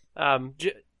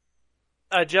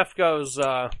 Jeff goes,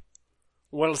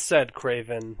 well said,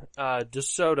 Craven.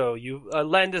 DeSoto,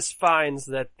 Landis finds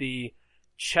that the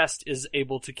chest is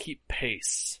able to keep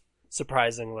pace,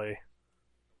 surprisingly.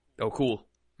 Oh, cool.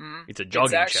 Mhm. It's a jogging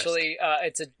It's actually,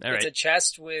 it's Alright. a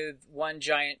chest with one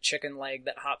giant chicken leg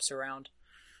that hops around.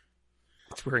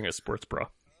 chest. It's wearing a sports bra.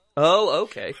 Oh,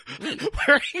 okay.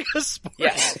 Wearing a sports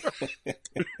Yes.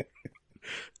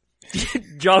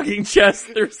 jogging chest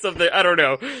or something. I don't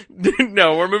know.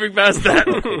 No, we're moving past that.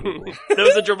 That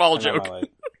was a Jamal joke.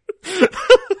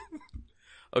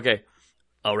 Okay.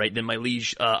 All right, then, my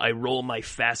liege, I roll my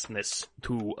fastness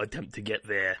to attempt to get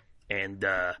there and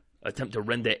attempt to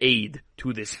render aid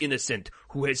to this innocent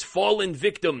who has fallen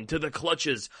victim to the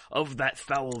clutches of that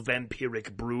foul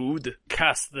vampiric brood.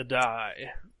 Cast the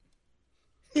die.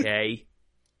 Okay.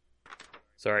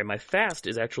 Sorry, my fast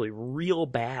is actually real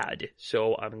bad,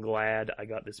 so I'm glad I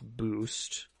got this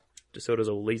boost. DeSoto's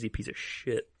a lazy piece of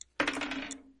shit.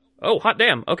 Oh, hot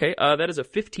damn. Okay, that is a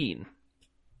 15.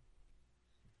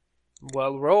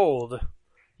 Well rolled.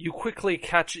 You quickly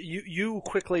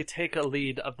take a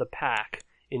lead of the pack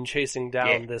in chasing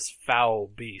down this foul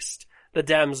beast. The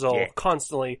damsel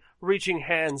constantly reaching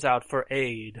hands out for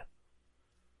aid.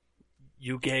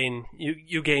 You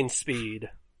gain speed.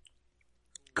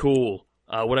 Cool.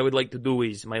 What I would like to do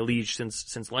is, my liege,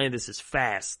 since Landis is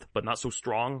fast, but not so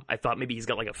strong, I thought maybe he's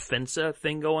got like a fencer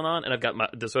thing going on, and I've got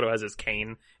DeSoto has his cane,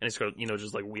 and he's got,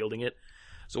 just like wielding it.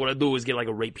 So what I do is get like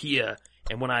a rapier,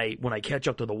 and when I catch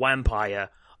up to the vampire,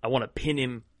 I want to pin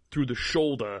him through the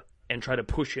shoulder and try to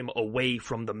push him away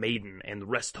from the maiden and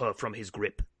wrest her from his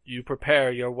grip. You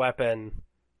prepare your weapon.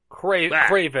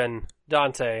 Craven,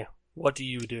 Dante, what do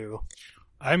you do?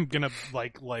 I'm gonna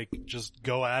like just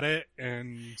go at it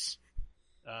and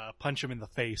punch him in the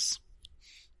face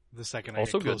the second I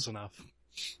Also get close enough.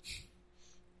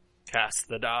 Cast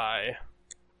the die.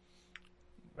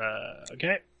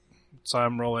 Okay. So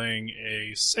I'm rolling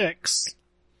a 6,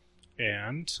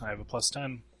 and I have a plus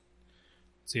 10.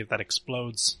 See if that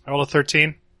explodes. I roll a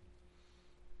 13.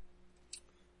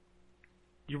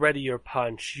 You ready your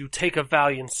punch. You take a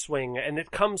valiant swing, and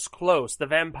it comes close. The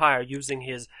vampire, using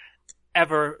his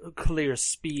ever-clear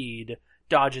speed,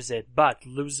 dodges it, but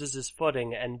loses his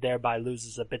footing, and thereby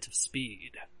loses a bit of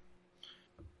speed.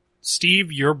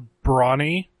 Steve, you're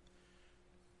brawny.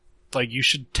 Like, you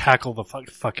should tackle the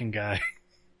fucking guy.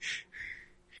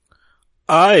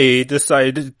 I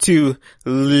decided to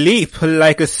leap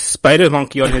like a spider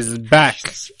monkey on his back.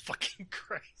 Jesus fucking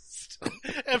Christ.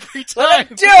 Every time Let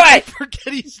him do I it!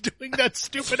 forget he's doing that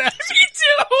stupid ass.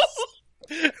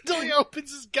 Me too! Until he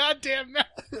opens his goddamn mouth.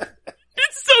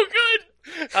 It's so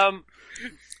good!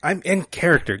 I'm in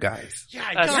character, guys. Yeah,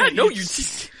 I got it. No,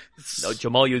 No,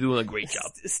 Jamal, you're doing a great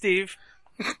job. Steve,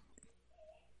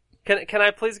 can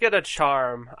I please get a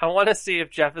charm? I want to see if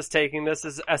Jeff is taking this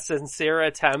as a sincere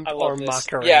attempt I or love this.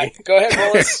 mockery. Yeah, go ahead,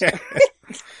 roll us.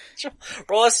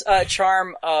 Roll us a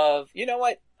charm of,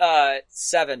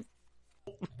 7.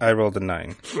 I rolled a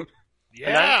 9.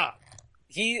 Yeah.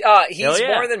 He's Hell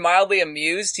yeah. more than mildly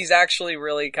amused. He's actually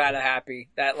really kind of happy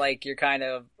that you're kind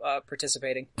of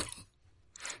participating,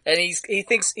 and he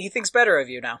thinks better of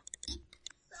you now.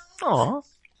 Aw.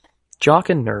 Jock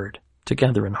and nerd,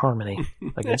 together in harmony,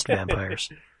 against vampires.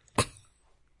 So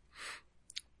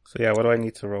yeah, what do I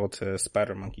need to roll to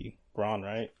Spider Monkey? Brawn,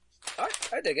 right?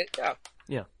 I dig it. Yeah.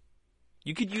 Yeah.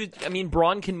 You could use,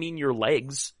 brawn can mean your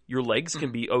legs. Your legs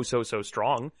can be so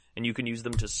strong, and you can use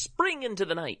them to spring into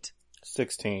the night.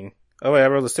 16. Oh wait, I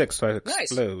rolled a 6, so I Nice.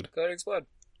 explode. Go to explode.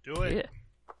 Do it. Yeah.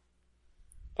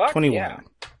 Fuck 21. yeah.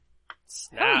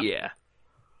 Hell yeah.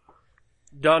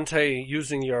 Dante,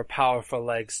 using your powerful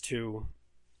legs to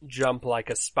jump like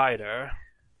a spider,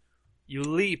 you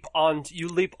leap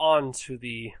onto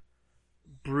the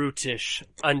brutish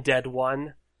undead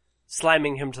one,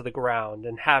 slamming him to the ground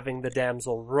and having the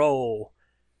damsel roll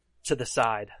to the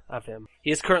side of him.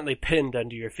 He is currently pinned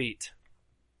under your feet.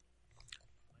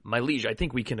 My liege, I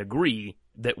think we can agree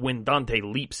that when Dante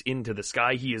leaps into the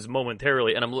sky, he is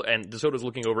momentarily, and DeSoto's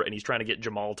looking over and he's trying to get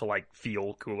Jamal to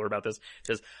feel cooler about this.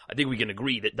 Says, I think we can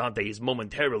agree that Dante is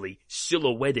momentarily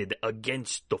silhouetted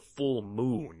against the full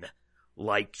moon,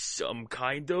 like some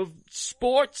kind of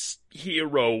sports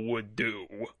hero would do,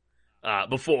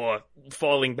 before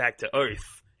falling back to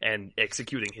Earth and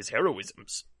executing his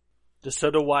heroisms.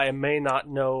 DeSoto, while I may not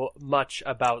know much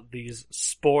about these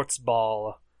sports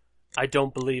ball, I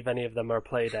don't believe any of them are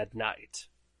played at night.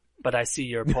 But I see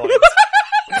your point.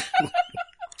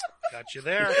 Got you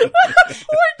there.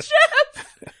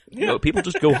 No, people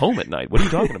just go home at night. What are you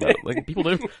talking about?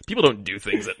 People don't do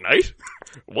things at night.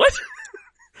 What?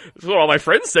 That's what all my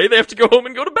friends say. They have to go home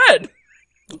and go to bed.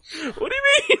 What do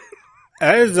you mean?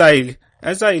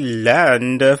 As I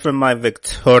land from my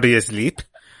victorious leap,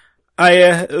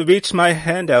 I reach my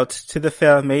hand out to the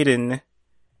fair maiden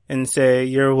and say,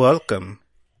 "You're welcome."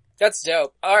 That's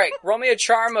dope. All right, roll me a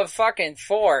charm of fucking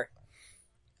 4.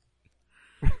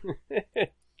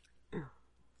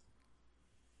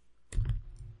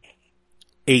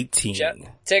 18. Jeff,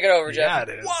 take it over, Yeah, Jeff.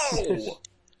 it is.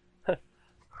 Whoa!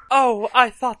 Oh, I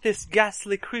thought this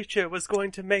ghastly creature was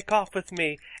going to make off with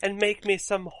me and make me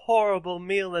some horrible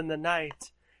meal in the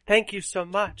night. Thank you so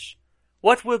much.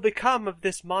 What will become of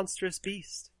this monstrous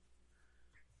beast?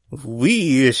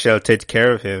 We shall take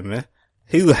care of him.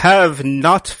 You have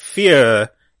not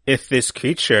fear if this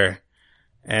creature.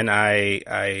 And I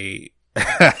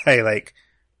like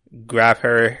grab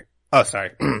her. Oh,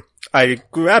 sorry. I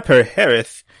grab her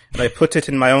haireth and I put it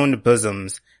in my own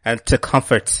bosoms and to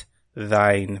comfort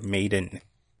thine maiden.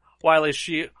 While as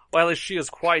she is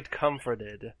quite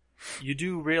comforted, you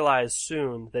do realize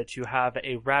soon that you have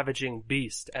a ravaging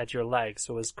beast at your leg,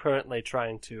 so is currently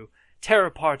trying to tear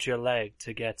apart your leg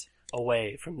to get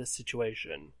away from this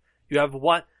situation.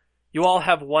 You all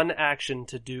have one action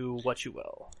to do what you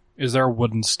will. Is there a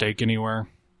wooden stake anywhere?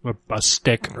 A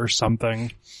stick or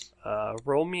something?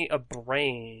 Roll me a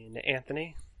brain,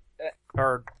 Anthony.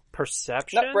 Or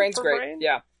perception? No, brain's great. Brain?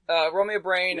 Yeah. Roll me a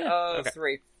brain of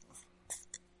 3.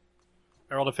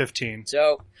 I rolled a 15.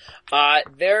 So,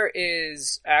 there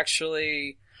is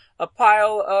actually a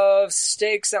pile of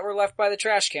steaks that were left by the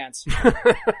trash cans.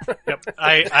 Yep.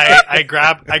 I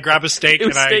grab a steak It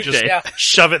was and I steak just day.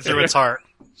 shove it through its heart.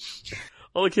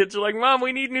 All the kids are like, Mom,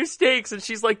 we need new steaks. And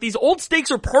she's like, these old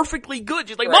steaks are perfectly good.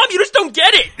 She's like, Mom, you just don't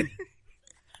get it.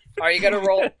 Are you gonna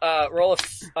roll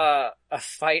a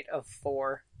fight of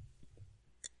 4?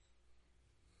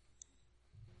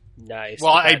 Nice.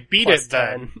 Well, With I that beat plus it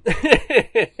then.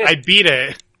 10. I beat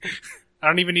it. I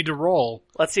don't even need to roll.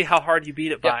 Let's see how hard you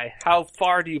beat it by. How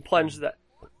far do you plunge that?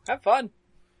 Have fun.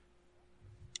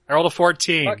 I rolled a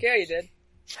 14. Fuck yeah, you did.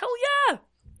 Hell yeah.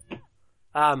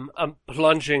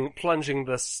 Plunging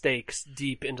the stakes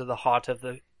deep into the heart of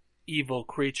the evil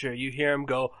creature. You hear him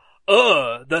go,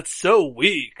 that's so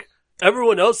weak.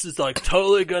 Everyone else is like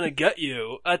totally gonna get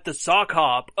you at the sock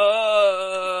hop.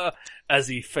 As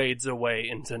he fades away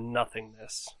into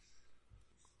nothingness.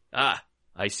 Ah,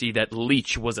 I see that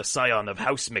Leech was a scion of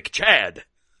House McChad.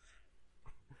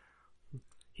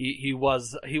 He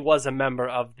was a member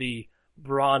of the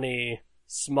brawny,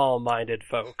 small-minded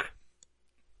folk.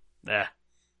 They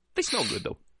smell good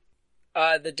though.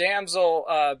 The damsel,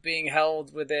 being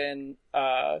held within,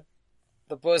 the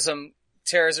bosom,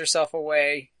 tears herself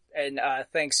away and,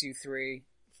 thanks you 3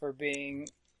 for being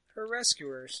her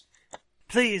rescuers.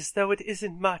 Please, though it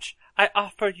isn't much, I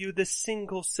offer you this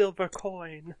single silver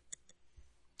coin.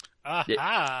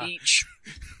 Aha. Each.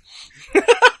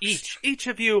 Each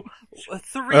of you,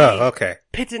 3 Oh, okay.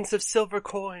 pittance of silver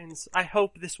coins. I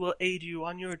hope this will aid you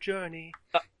on your journey.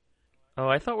 Oh,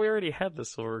 I thought we already had the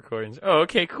silver coins. Oh,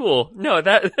 okay, cool. No,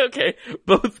 okay.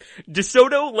 Both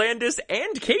DeSoto, Landis,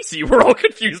 and Casey were all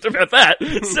confused about that.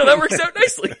 So that works out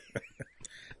nicely.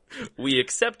 We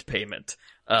accept payment.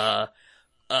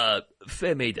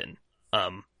 Fair maiden,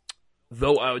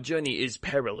 though our journey is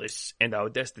perilous and our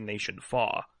destination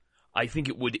far, I think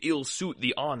it would ill suit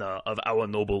the honor of our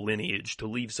noble lineage to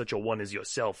leave such a one as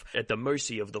yourself at the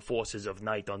mercy of the forces of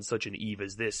night on such an eve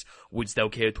as this. Wouldst thou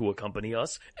care to accompany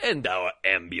us and our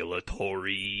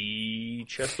ambulatory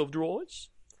chest of drawers?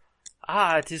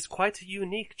 It is quite a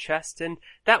unique chest, and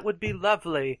that would be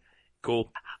lovely.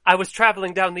 Cool. I was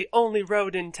traveling down the only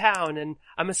road in town, and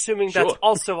I'm assuming that's Sure.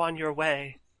 also on your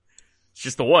way. It's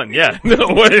just the one, yeah.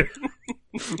 No way.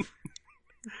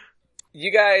 You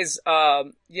guys,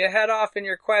 you head off in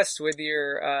your quest with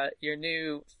your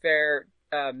new fair,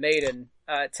 maiden,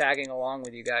 tagging along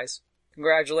with you guys.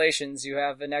 Congratulations, you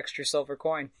have an extra silver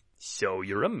coin. So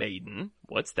you're a maiden.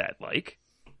 What's that like?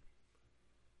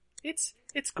 It's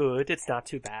good. It's not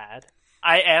too bad.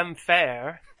 I am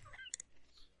fair.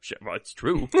 Shit, well, it's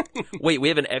true. Wait, we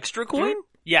have an extra coin?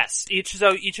 Yes. Each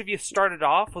of you started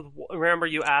off with. Remember,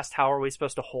 you asked how are we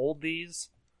supposed to hold these?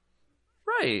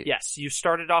 Right. Yes, you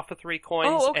started off with 3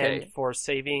 coins, Oh, okay. and for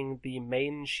saving the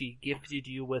maiden, she gifted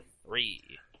you with 3.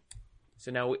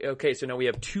 So now we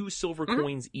have 2 silver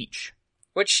coins each.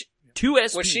 Which 2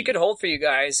 SP. she could hold for you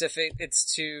guys if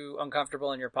it's too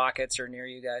uncomfortable in your pockets or near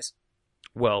you guys.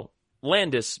 Well,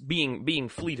 Landis, being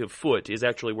fleet of foot, is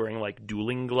actually wearing like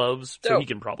dueling gloves, so he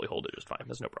can probably hold it just fine.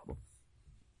 That's no problem.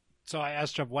 So I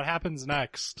asked Jeff, what happens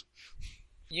next?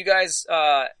 You guys,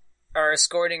 are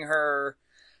escorting her,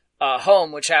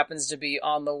 home, which happens to be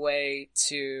on the way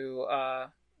to,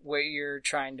 where you're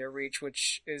trying to reach,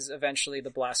 which is eventually the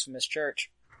blasphemous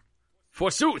church.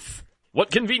 Forsooth!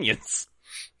 What convenience!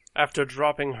 After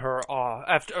dropping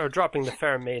the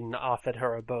fair maiden off at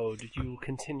her abode, you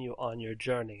continue on your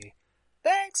journey.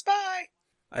 Thanks, bye!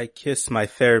 I kiss my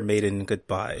fair maiden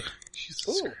goodbye.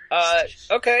 Ooh.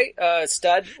 Okay,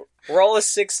 Stud, roll a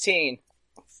 16.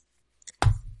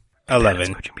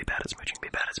 11. Smooching be bad, smooching be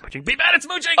bad. at smooching. Be bad at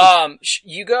smooching!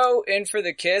 You go in for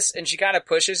the kiss, and she kind of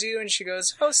pushes you, and she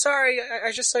goes, "Oh, sorry,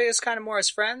 I just saw you as kind of more as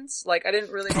friends. Like, I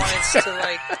didn't really want us to,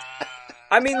 like...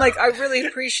 I mean, like, I really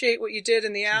appreciate what you did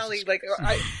in the alley. Like,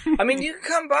 I mean, you can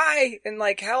come by and,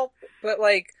 like, help, but,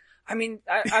 like, I mean,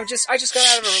 I just got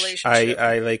out of a relationship."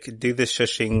 I like, do the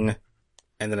shushing,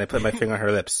 and then I put my finger on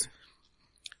her lips.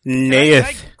 Can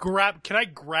I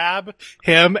grab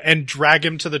him and drag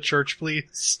him to the church,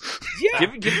 please? Yeah.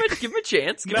 Give him a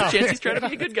chance. Give him a chance. He's trying to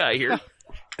be a good guy here.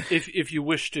 If you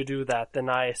wish to do that, then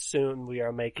I assume we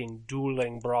are making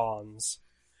dueling bronze.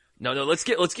 No, let's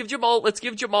give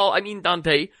Jamal, I mean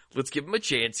Dante, let's give him a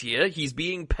chance here. He's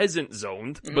being peasant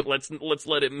zoned, but let's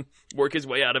let him work his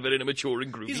way out of it in a mature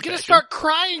and groovy He's gonna fashion. start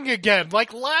crying again,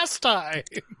 like last time.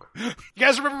 You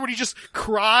guys remember when he just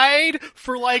cried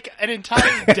for like an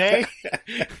entire day?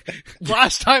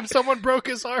 Last time someone broke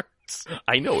his heart.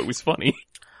 I know, it was funny.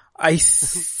 I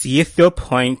see your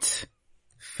point,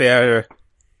 fair,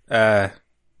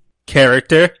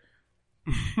 character.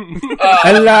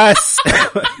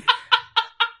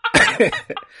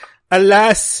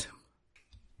 Alas,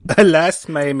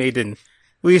 my maiden,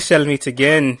 we shall meet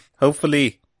again,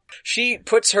 hopefully. She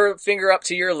puts her finger up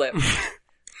to your lip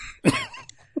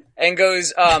and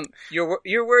goes,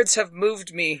 your words have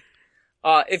moved me.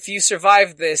 If you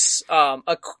survive this,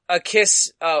 a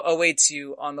kiss awaits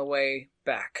you on the way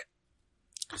back.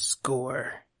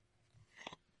 Score.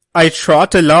 I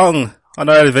trot along on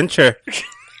our adventure.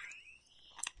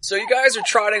 So you guys are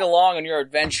trotting along on your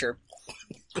adventure.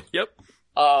 Yep.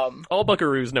 All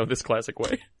buckaroos know this classic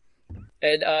way.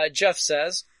 And Jeff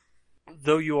says,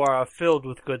 Though you are filled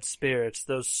with good spirits,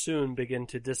 those soon begin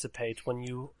to dissipate when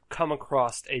you come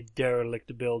across a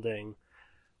derelict building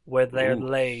where there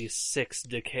lay 6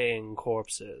 decaying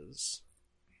corpses.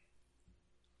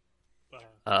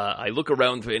 I look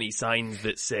around for any signs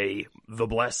that say, the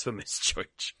blasphemous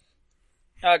church.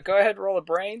 go ahead, roll a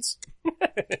brains.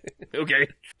 Okay.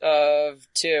 Of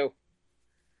 2.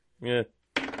 Yeah.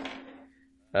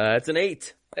 It's an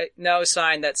 8. No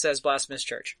sign that says blasphemous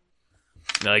church.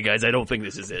 No, guys, I don't think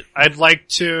this is it. I'd like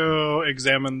to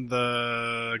examine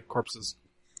the corpses.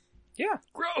 Yeah.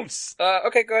 Gross!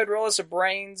 Okay, go ahead, roll us a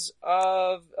brains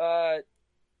of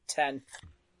 10.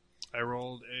 I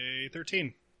rolled a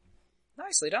 13.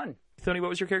 Nicely done. Tony, what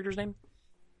was your character's name?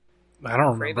 I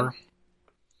don't remember.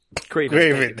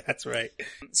 Graven, that's right.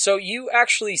 So you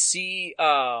actually see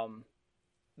that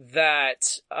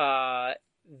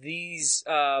these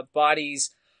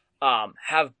bodies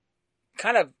have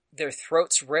kind of their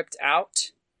throats ripped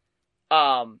out.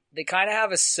 They kind of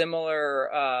have a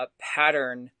similar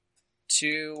pattern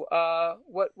to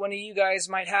what one of you guys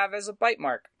might have as a bite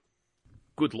mark.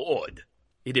 Good lord.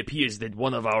 It appears that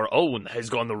one of our own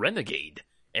has gone the renegade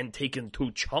and taken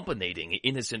to chompinating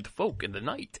innocent folk in the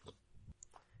night.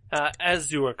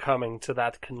 As you are coming to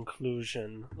that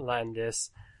conclusion, Landis,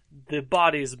 the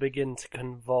bodies begin to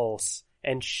convulse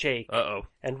and shake. Uh-oh.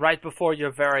 And right before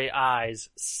your very eyes,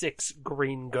 6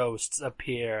 green ghosts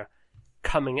appear,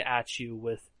 coming at you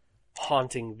with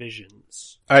haunting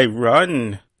visions. I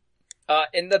run.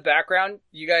 In the background,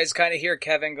 you guys kind of hear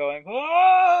Kevin going,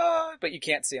 "Ah!" but you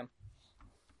can't see him.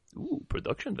 Ooh,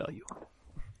 production value.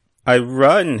 I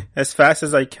run as fast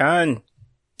as I can.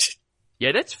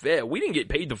 Yeah, that's fair. We didn't get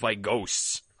paid to fight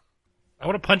ghosts. I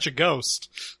want to punch a ghost.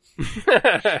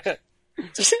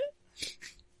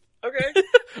 Okay.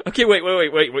 Okay,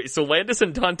 wait. So Landis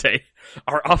and Dante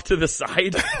are off to the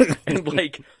side and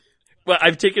like, well,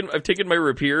 I've taken my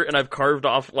rapier and I've carved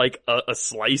off like a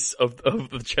slice of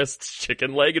the chest's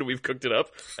chicken leg and we've cooked it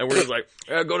up and we're just like,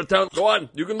 go to town, go on,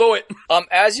 you can blow it.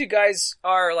 As you guys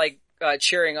are like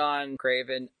cheering on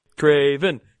Craven,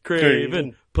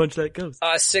 punch that ghost.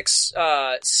 6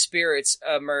 spirits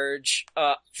emerge,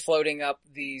 floating up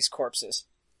these corpses.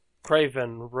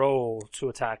 Craven, roll to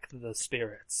attack the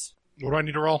spirits. What do I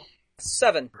need to roll?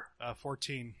 7.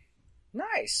 14.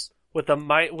 Nice. With a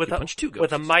punch 2 ghosts.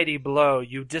 with a mighty blow,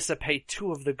 you dissipate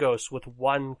 2 of the ghosts with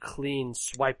one clean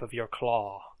swipe of your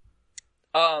claw.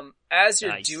 As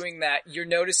you're Nice. doing that, you're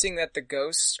noticing that the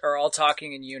ghosts are all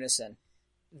talking in unison.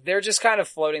 They're just kind of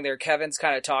floating there. Kevin's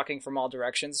kind of talking from all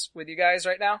directions with you guys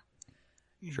right now.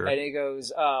 Sure. And he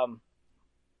goes,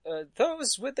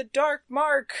 those with the dark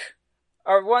mark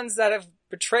are ones that have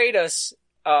betrayed us,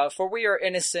 for we are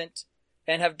innocent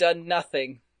and have done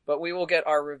nothing, but we will get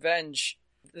our revenge.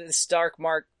 This dark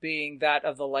mark being that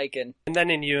of the lichen. And then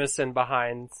in unison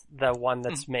behind the one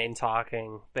that's main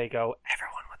talking, they go,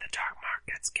 "Everyone with the dark mark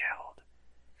gets killed.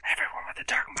 Everyone with the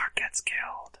dark mark gets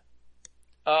killed."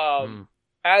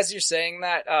 As you're saying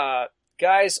that,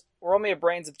 guys, roll me a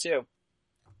brains of 2.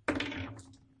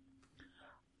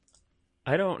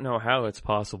 I don't know how it's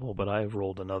possible, but I've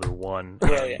rolled another 1.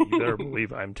 Brilliant. You better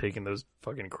believe I'm taking those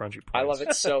fucking crunchy points. I love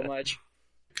it so much.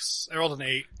 I rolled an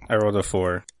 8. I rolled a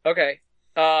 4. Okay.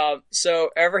 So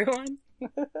everyone,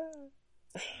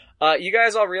 you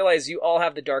guys all realize you all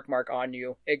have the dark mark on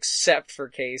you, except for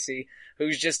Casey,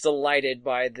 who's just delighted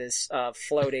by this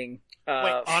floating. Wait,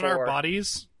 on our floor.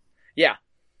 bodies? Yeah.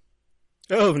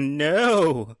 Oh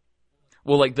no!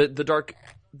 Well, like the dark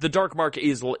mark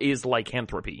is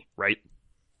lycanthropy, right?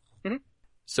 Mhm.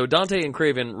 So Dante and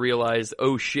Craven realize,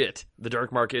 oh shit, the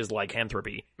dark mark is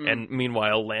lycanthropy. And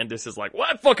meanwhile, Landis is like, well,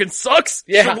 that fucking sucks!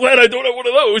 Yeah. I'm glad I don't have one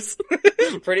of those!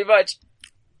 Pretty much.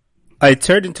 I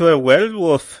turned into a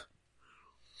werewolf.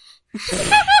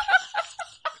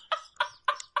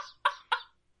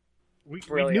 We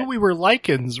Brilliant. knew we were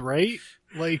lichens, right?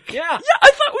 Like, Yeah. Yeah,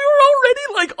 I thought we were already,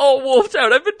 like, all wolfed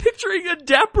out. I've been picturing a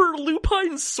dapper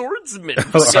lupine swordsman.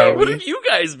 So- What have you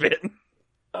guys been?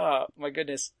 Oh, my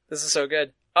goodness. This is so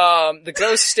good. The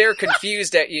ghosts stare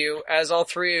confused at you as all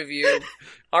three of you,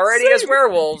 already as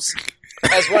werewolves,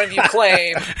 as one of you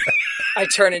claim, I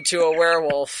turn into a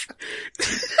werewolf.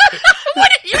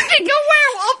 What do you think a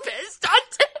werewolf is,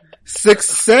 Dante?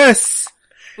 Success!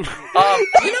 You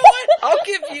know what?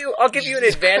 I'll give you an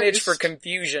advantage for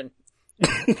confusion.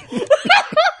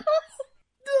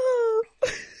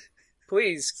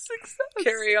 Please,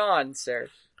 carry on, sir.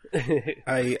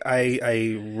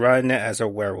 I run as a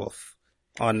werewolf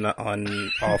on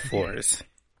all fours.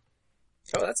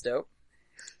 Oh, that's dope.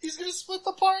 he's gonna split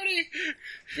the party!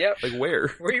 Yep. Like, where?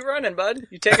 Where you running, bud?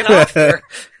 You taking off? Or?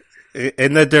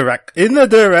 In the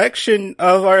direction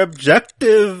of our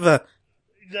objective.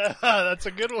 Yeah, that's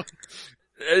a good one.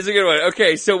 That's a good one.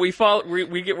 Okay, so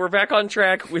we're back on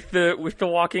track with the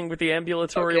walking with the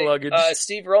ambulatory Okay, luggage.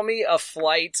 Steve, roll me a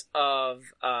flight of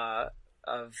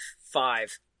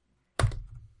 5.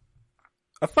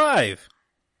 A 5.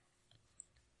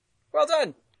 Well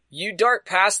done. You dart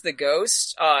past the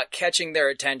ghosts, catching their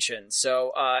attention.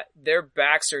 So, their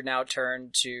backs are now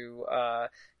turned to,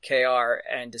 KR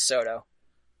and DeSoto.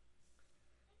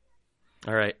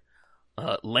 All right.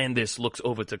 Landis looks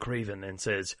over to Craven and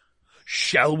says,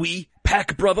 "Shall we,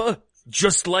 pack brother?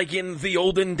 Just like in the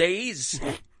olden days?"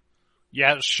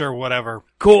 Yeah, sure, whatever.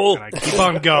 Cool. And I keep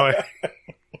on going.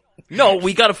 No,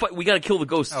 we gotta fight. We gotta kill the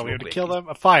ghosts. Oh, we real have to quick. kill them?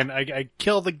 Fine, I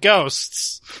kill the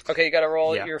ghosts. Okay, you gotta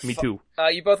roll Yeah, your... me too.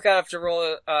 You both have to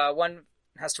roll, one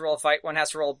has to roll a fight, one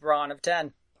has to roll a brawn of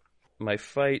 10. My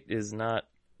fight is not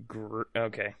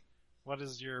okay. What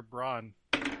is your brawn?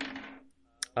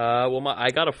 Well,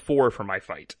 I got a 4 for my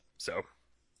fight. So,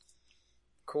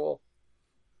 Cool.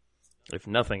 if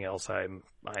nothing else, I'm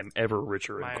ever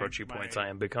richer in My- crunchy points. I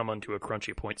am become unto a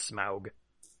crunchy point smaug.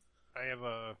 I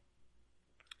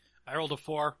rolled a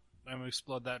 4. I'm gonna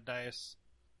explode that dice.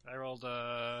 I rolled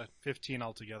a 15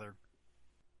 altogether.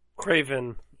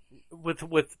 Craven,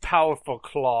 with powerful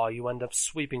claw, you end up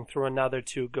sweeping through another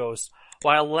 2 ghosts,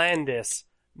 while Landis,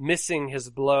 missing his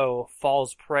blow,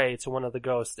 falls prey to one of the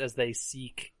ghosts as they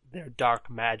seek their dark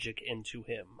magic into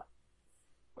him.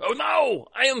 Oh no!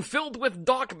 I am filled with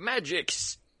dark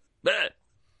magics! Bleh.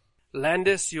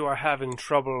 Landis, you are having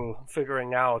trouble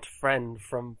figuring out friend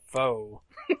from foe.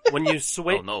 When you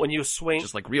swing, Oh, no. when you swing,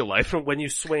 Just like real life. when you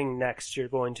swing next, you're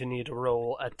going to need to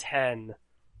roll a 10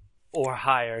 or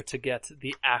higher to get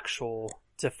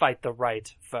to fight the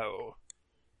right foe.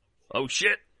 Oh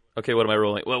shit! Okay, what am I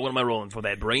rolling? Well, what am I rolling for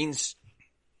that? Brains?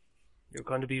 You're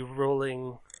going to be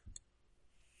rolling.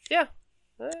 Yeah.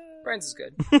 Brains is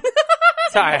good.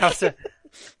 Sorry, I was.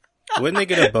 Wouldn't they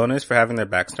get a bonus for having their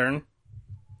backs turned?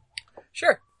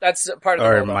 Sure. That's part of the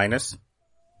Or roll, though. minus?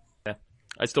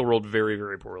 I still rolled very,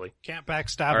 very poorly. Can't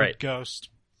backstab All right. a ghost.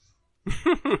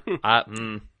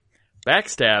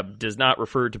 Backstab does not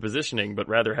refer to positioning, but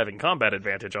rather having combat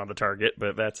advantage on the target,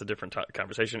 but that's a different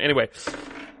conversation. Anyway,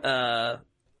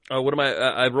 what am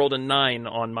I rolled a 9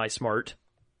 on my smart.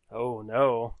 Oh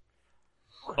no.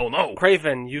 Oh no!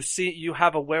 Craven, you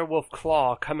have a werewolf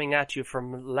claw coming at you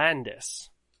from Landis.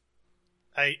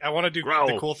 I want to do Growl.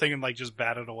 the cool thing and like just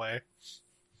bat it away.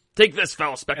 Take this,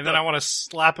 foul spectre! And then I want to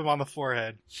slap him on the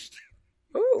forehead.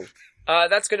 Ooh.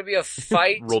 That's gonna be a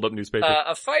fight, Rolled up newspaper.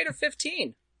 a fight of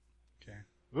 15.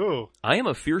 Ooh, I am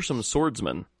a fearsome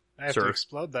swordsman. I have Sir. to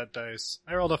explode that dice.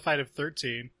 I rolled a fight of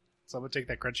 13, so I'm gonna take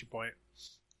that crunchy point.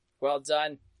 Well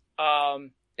done.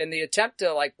 In the attempt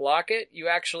to, like, block it, you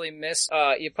actually miss,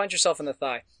 you punch yourself in the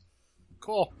thigh.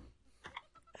 Cool.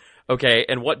 Okay,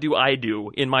 and what do I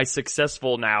do in my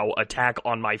successful now attack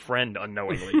on my friend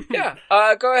unknowingly? Yeah.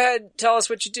 Go ahead, tell us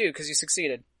what you do, because you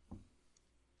succeeded.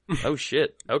 Oh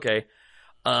shit. Okay.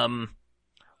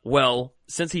 Well,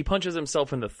 since he punches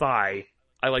himself in the thigh,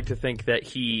 I like to think that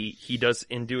he does,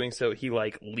 in doing so, he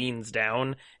like leans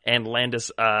down, and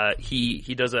Landis,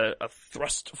 he does a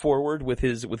thrust forward with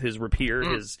his rapier,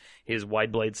 his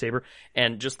wide blade saber,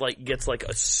 and just like gets like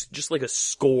a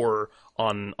score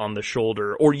on the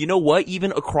shoulder, or you know what,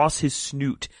 even across his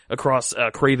snoot, across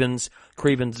Craven's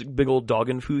big old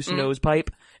Doggenfoos nose pipe.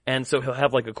 And so he'll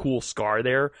have like a cool scar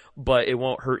there, but it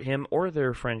won't hurt him or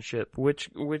their friendship, which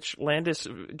Landis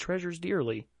treasures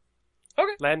dearly.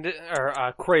 Okay.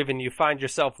 Craven, you find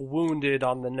yourself wounded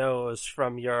on the nose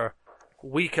from your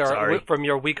weaker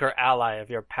ally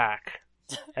of your pack,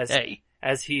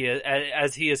 as he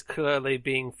is clearly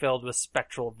being filled with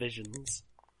spectral visions.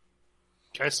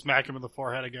 Can I smack him in the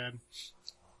forehead again?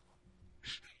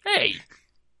 Hey,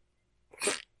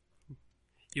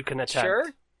 you can attempt. Sure.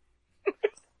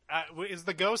 Is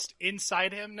the ghost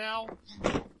inside him now?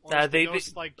 or am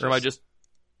I just?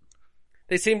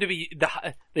 They seem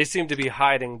to be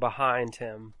hiding behind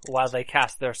him while they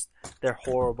cast their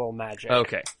horrible magic.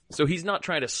 Okay, so he's not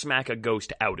trying to smack a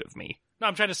ghost out of me. No,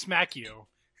 I'm trying to smack you.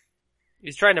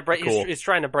 He's trying to break. Cool. He's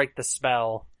trying to break the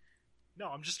spell. No,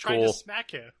 I'm just trying to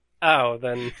smack him. Oh,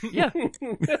 then Yeah.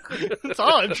 That's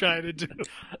all I'm trying to do.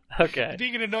 Okay. You're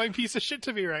being an annoying piece of shit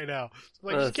to me right now.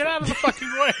 Like, just get out of the fucking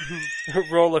way.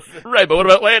 roll a Right, but what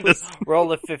about Landis?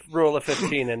 roll a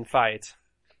 15 and fight.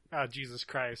 Oh, Jesus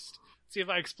Christ. See if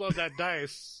I explode that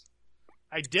dice.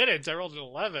 I didn't. I rolled an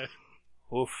 11.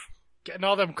 Oof. Getting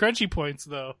all them crunchy points,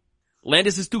 though.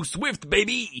 Landis is too swift,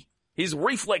 baby. His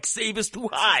reflex save is too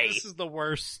high. This is the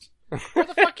worst. Where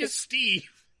the fuck is Steve?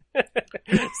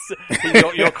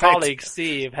 Your colleague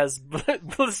Steve has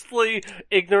blissfully,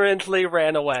 ignorantly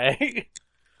ran away.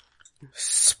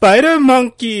 Spider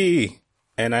monkey!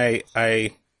 And I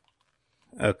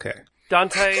okay.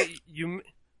 Dante,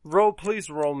 please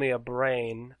roll me a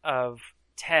brain of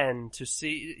 10 to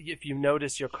see if you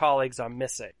notice your colleagues are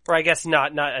missing. Or I guess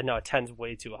not, no, 10's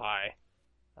way too high.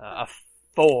 A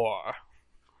 4.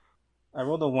 I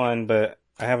rolled a 1, but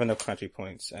I have enough country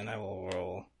points, and I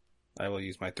will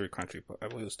use my 3 I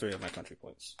will use 3 of my country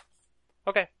points.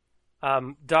 Okay.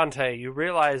 Dante, you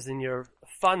realize in your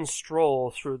fun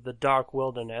stroll through the dark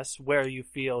wilderness, where you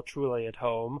feel truly at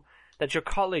home, that your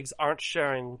colleagues aren't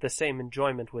sharing the same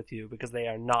enjoyment with you because they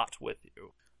are not with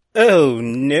you. Oh,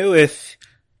 no, if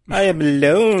I am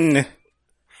alone.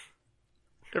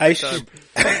 I shall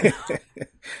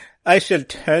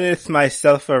turneth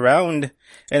myself around,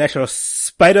 and I shall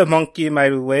spider monkey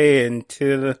my way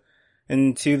into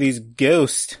these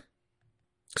ghosts.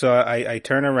 So I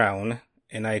turn around,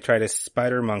 and I try to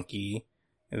spider monkey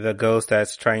the ghost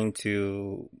that's trying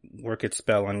to work its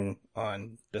spell on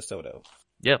DeSoto.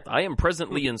 Yeah, I am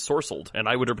presently ensorcelled, and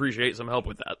I would appreciate some help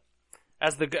with that.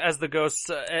 As the ghosts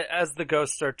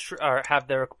have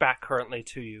their back currently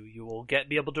to you, you will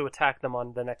be able to attack them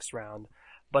on the next round.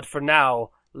 But for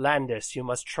now, Landis, you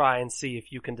must try and see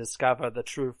if you can discover the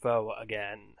true foe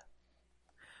again.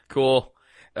 Cool.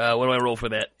 What do I roll for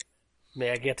that?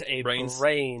 May I get a Brains?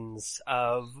 brains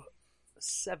of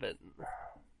 7?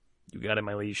 You got it,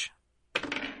 my liege.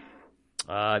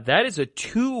 That is a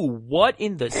 2. What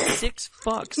in the 6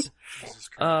 fucks?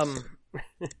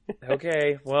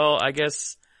 Okay, well, I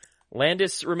guess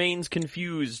Landis remains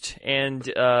confused and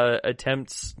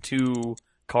attempts to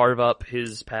carve up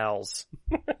his pals.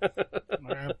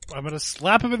 I'm gonna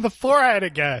slap him in the forehead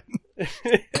again.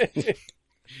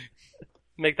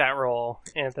 Make that roll,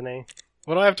 Anthony.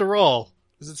 What do I have to roll?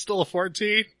 Is it still a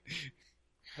 14?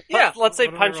 Yeah. Let's say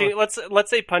What do I punching. roll? Let's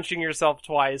say punching yourself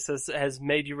twice has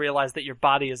made you realize that your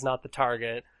body is not the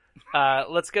target.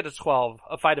 Let's get a 12.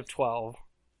 A fight of 12.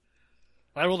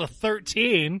 I rolled a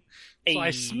 13, so I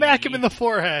Ayy. smack him in the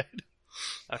forehead.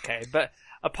 Okay, but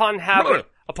upon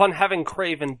having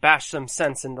Craven bash some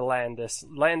sense into Landis,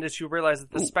 you realize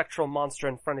that the spectral monster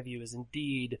in front of you is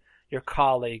indeed your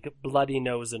colleague, bloody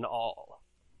nose and all.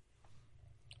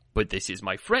 But this is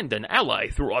my friend and ally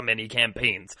through our many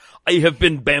campaigns. I have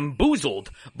been bamboozled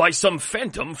by some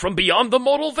phantom from beyond the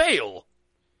mortal veil.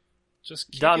 Just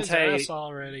kick Dante- his ass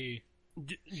already.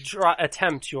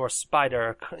 Attempt your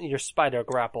spider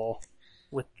grapple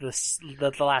with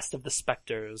the last of the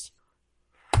specters.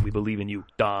 We believe in you,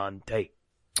 Dante.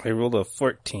 I rolled a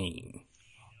 14.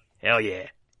 Hell yeah.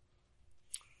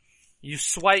 You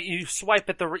swipe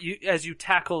at as you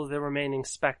tackle the remaining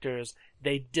specters.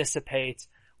 They dissipate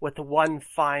with one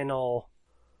final.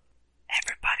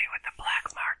 Everybody with the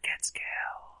black mark gets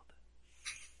killed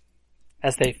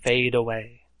as they fade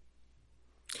away.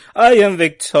 I am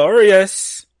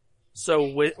victorious! So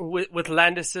with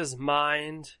Landis's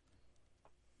mind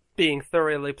being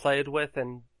thoroughly played with,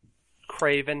 and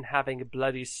Craven having a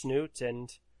bloody snoot,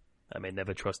 and I may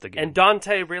never trust again. And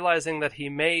Dante, realizing that he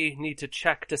may need to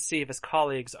check to see if his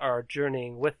colleagues are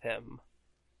journeying with him,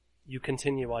 you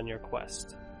continue on your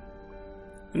quest.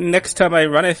 Next time I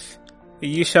runneth,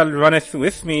 ye shall runneth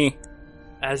with me.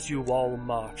 As you all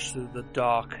march through the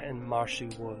dark and marshy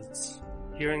woods,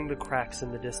 hearing the cracks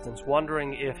in the distance,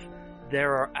 wondering if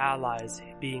there are allies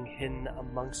being hidden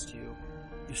amongst you,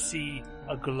 you see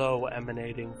a glow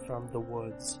emanating from the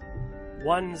woods.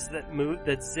 Ones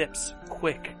that zips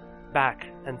quick back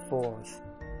and forth.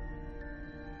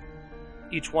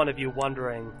 Each one of you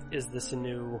wondering, is this a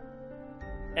new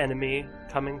enemy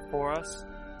coming for us,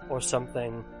 or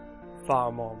something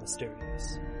far more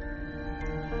mysterious?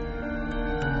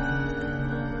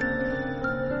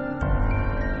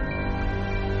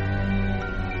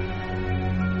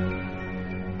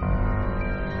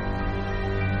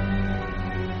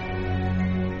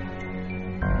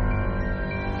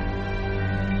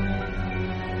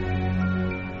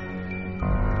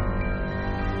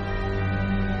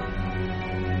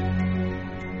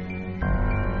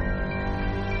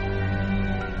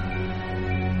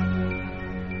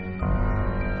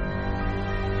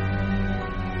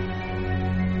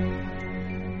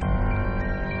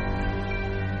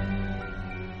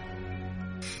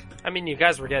 I mean, you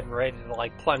guys were getting ready to,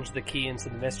 plunge the key into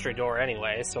the mystery door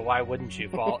anyway, so why wouldn't you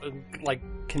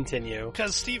continue?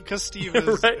 Because Steve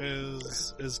is, Right.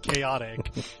 is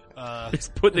chaotic.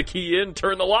 Just put the key in,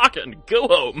 turn the lock, and go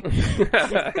home.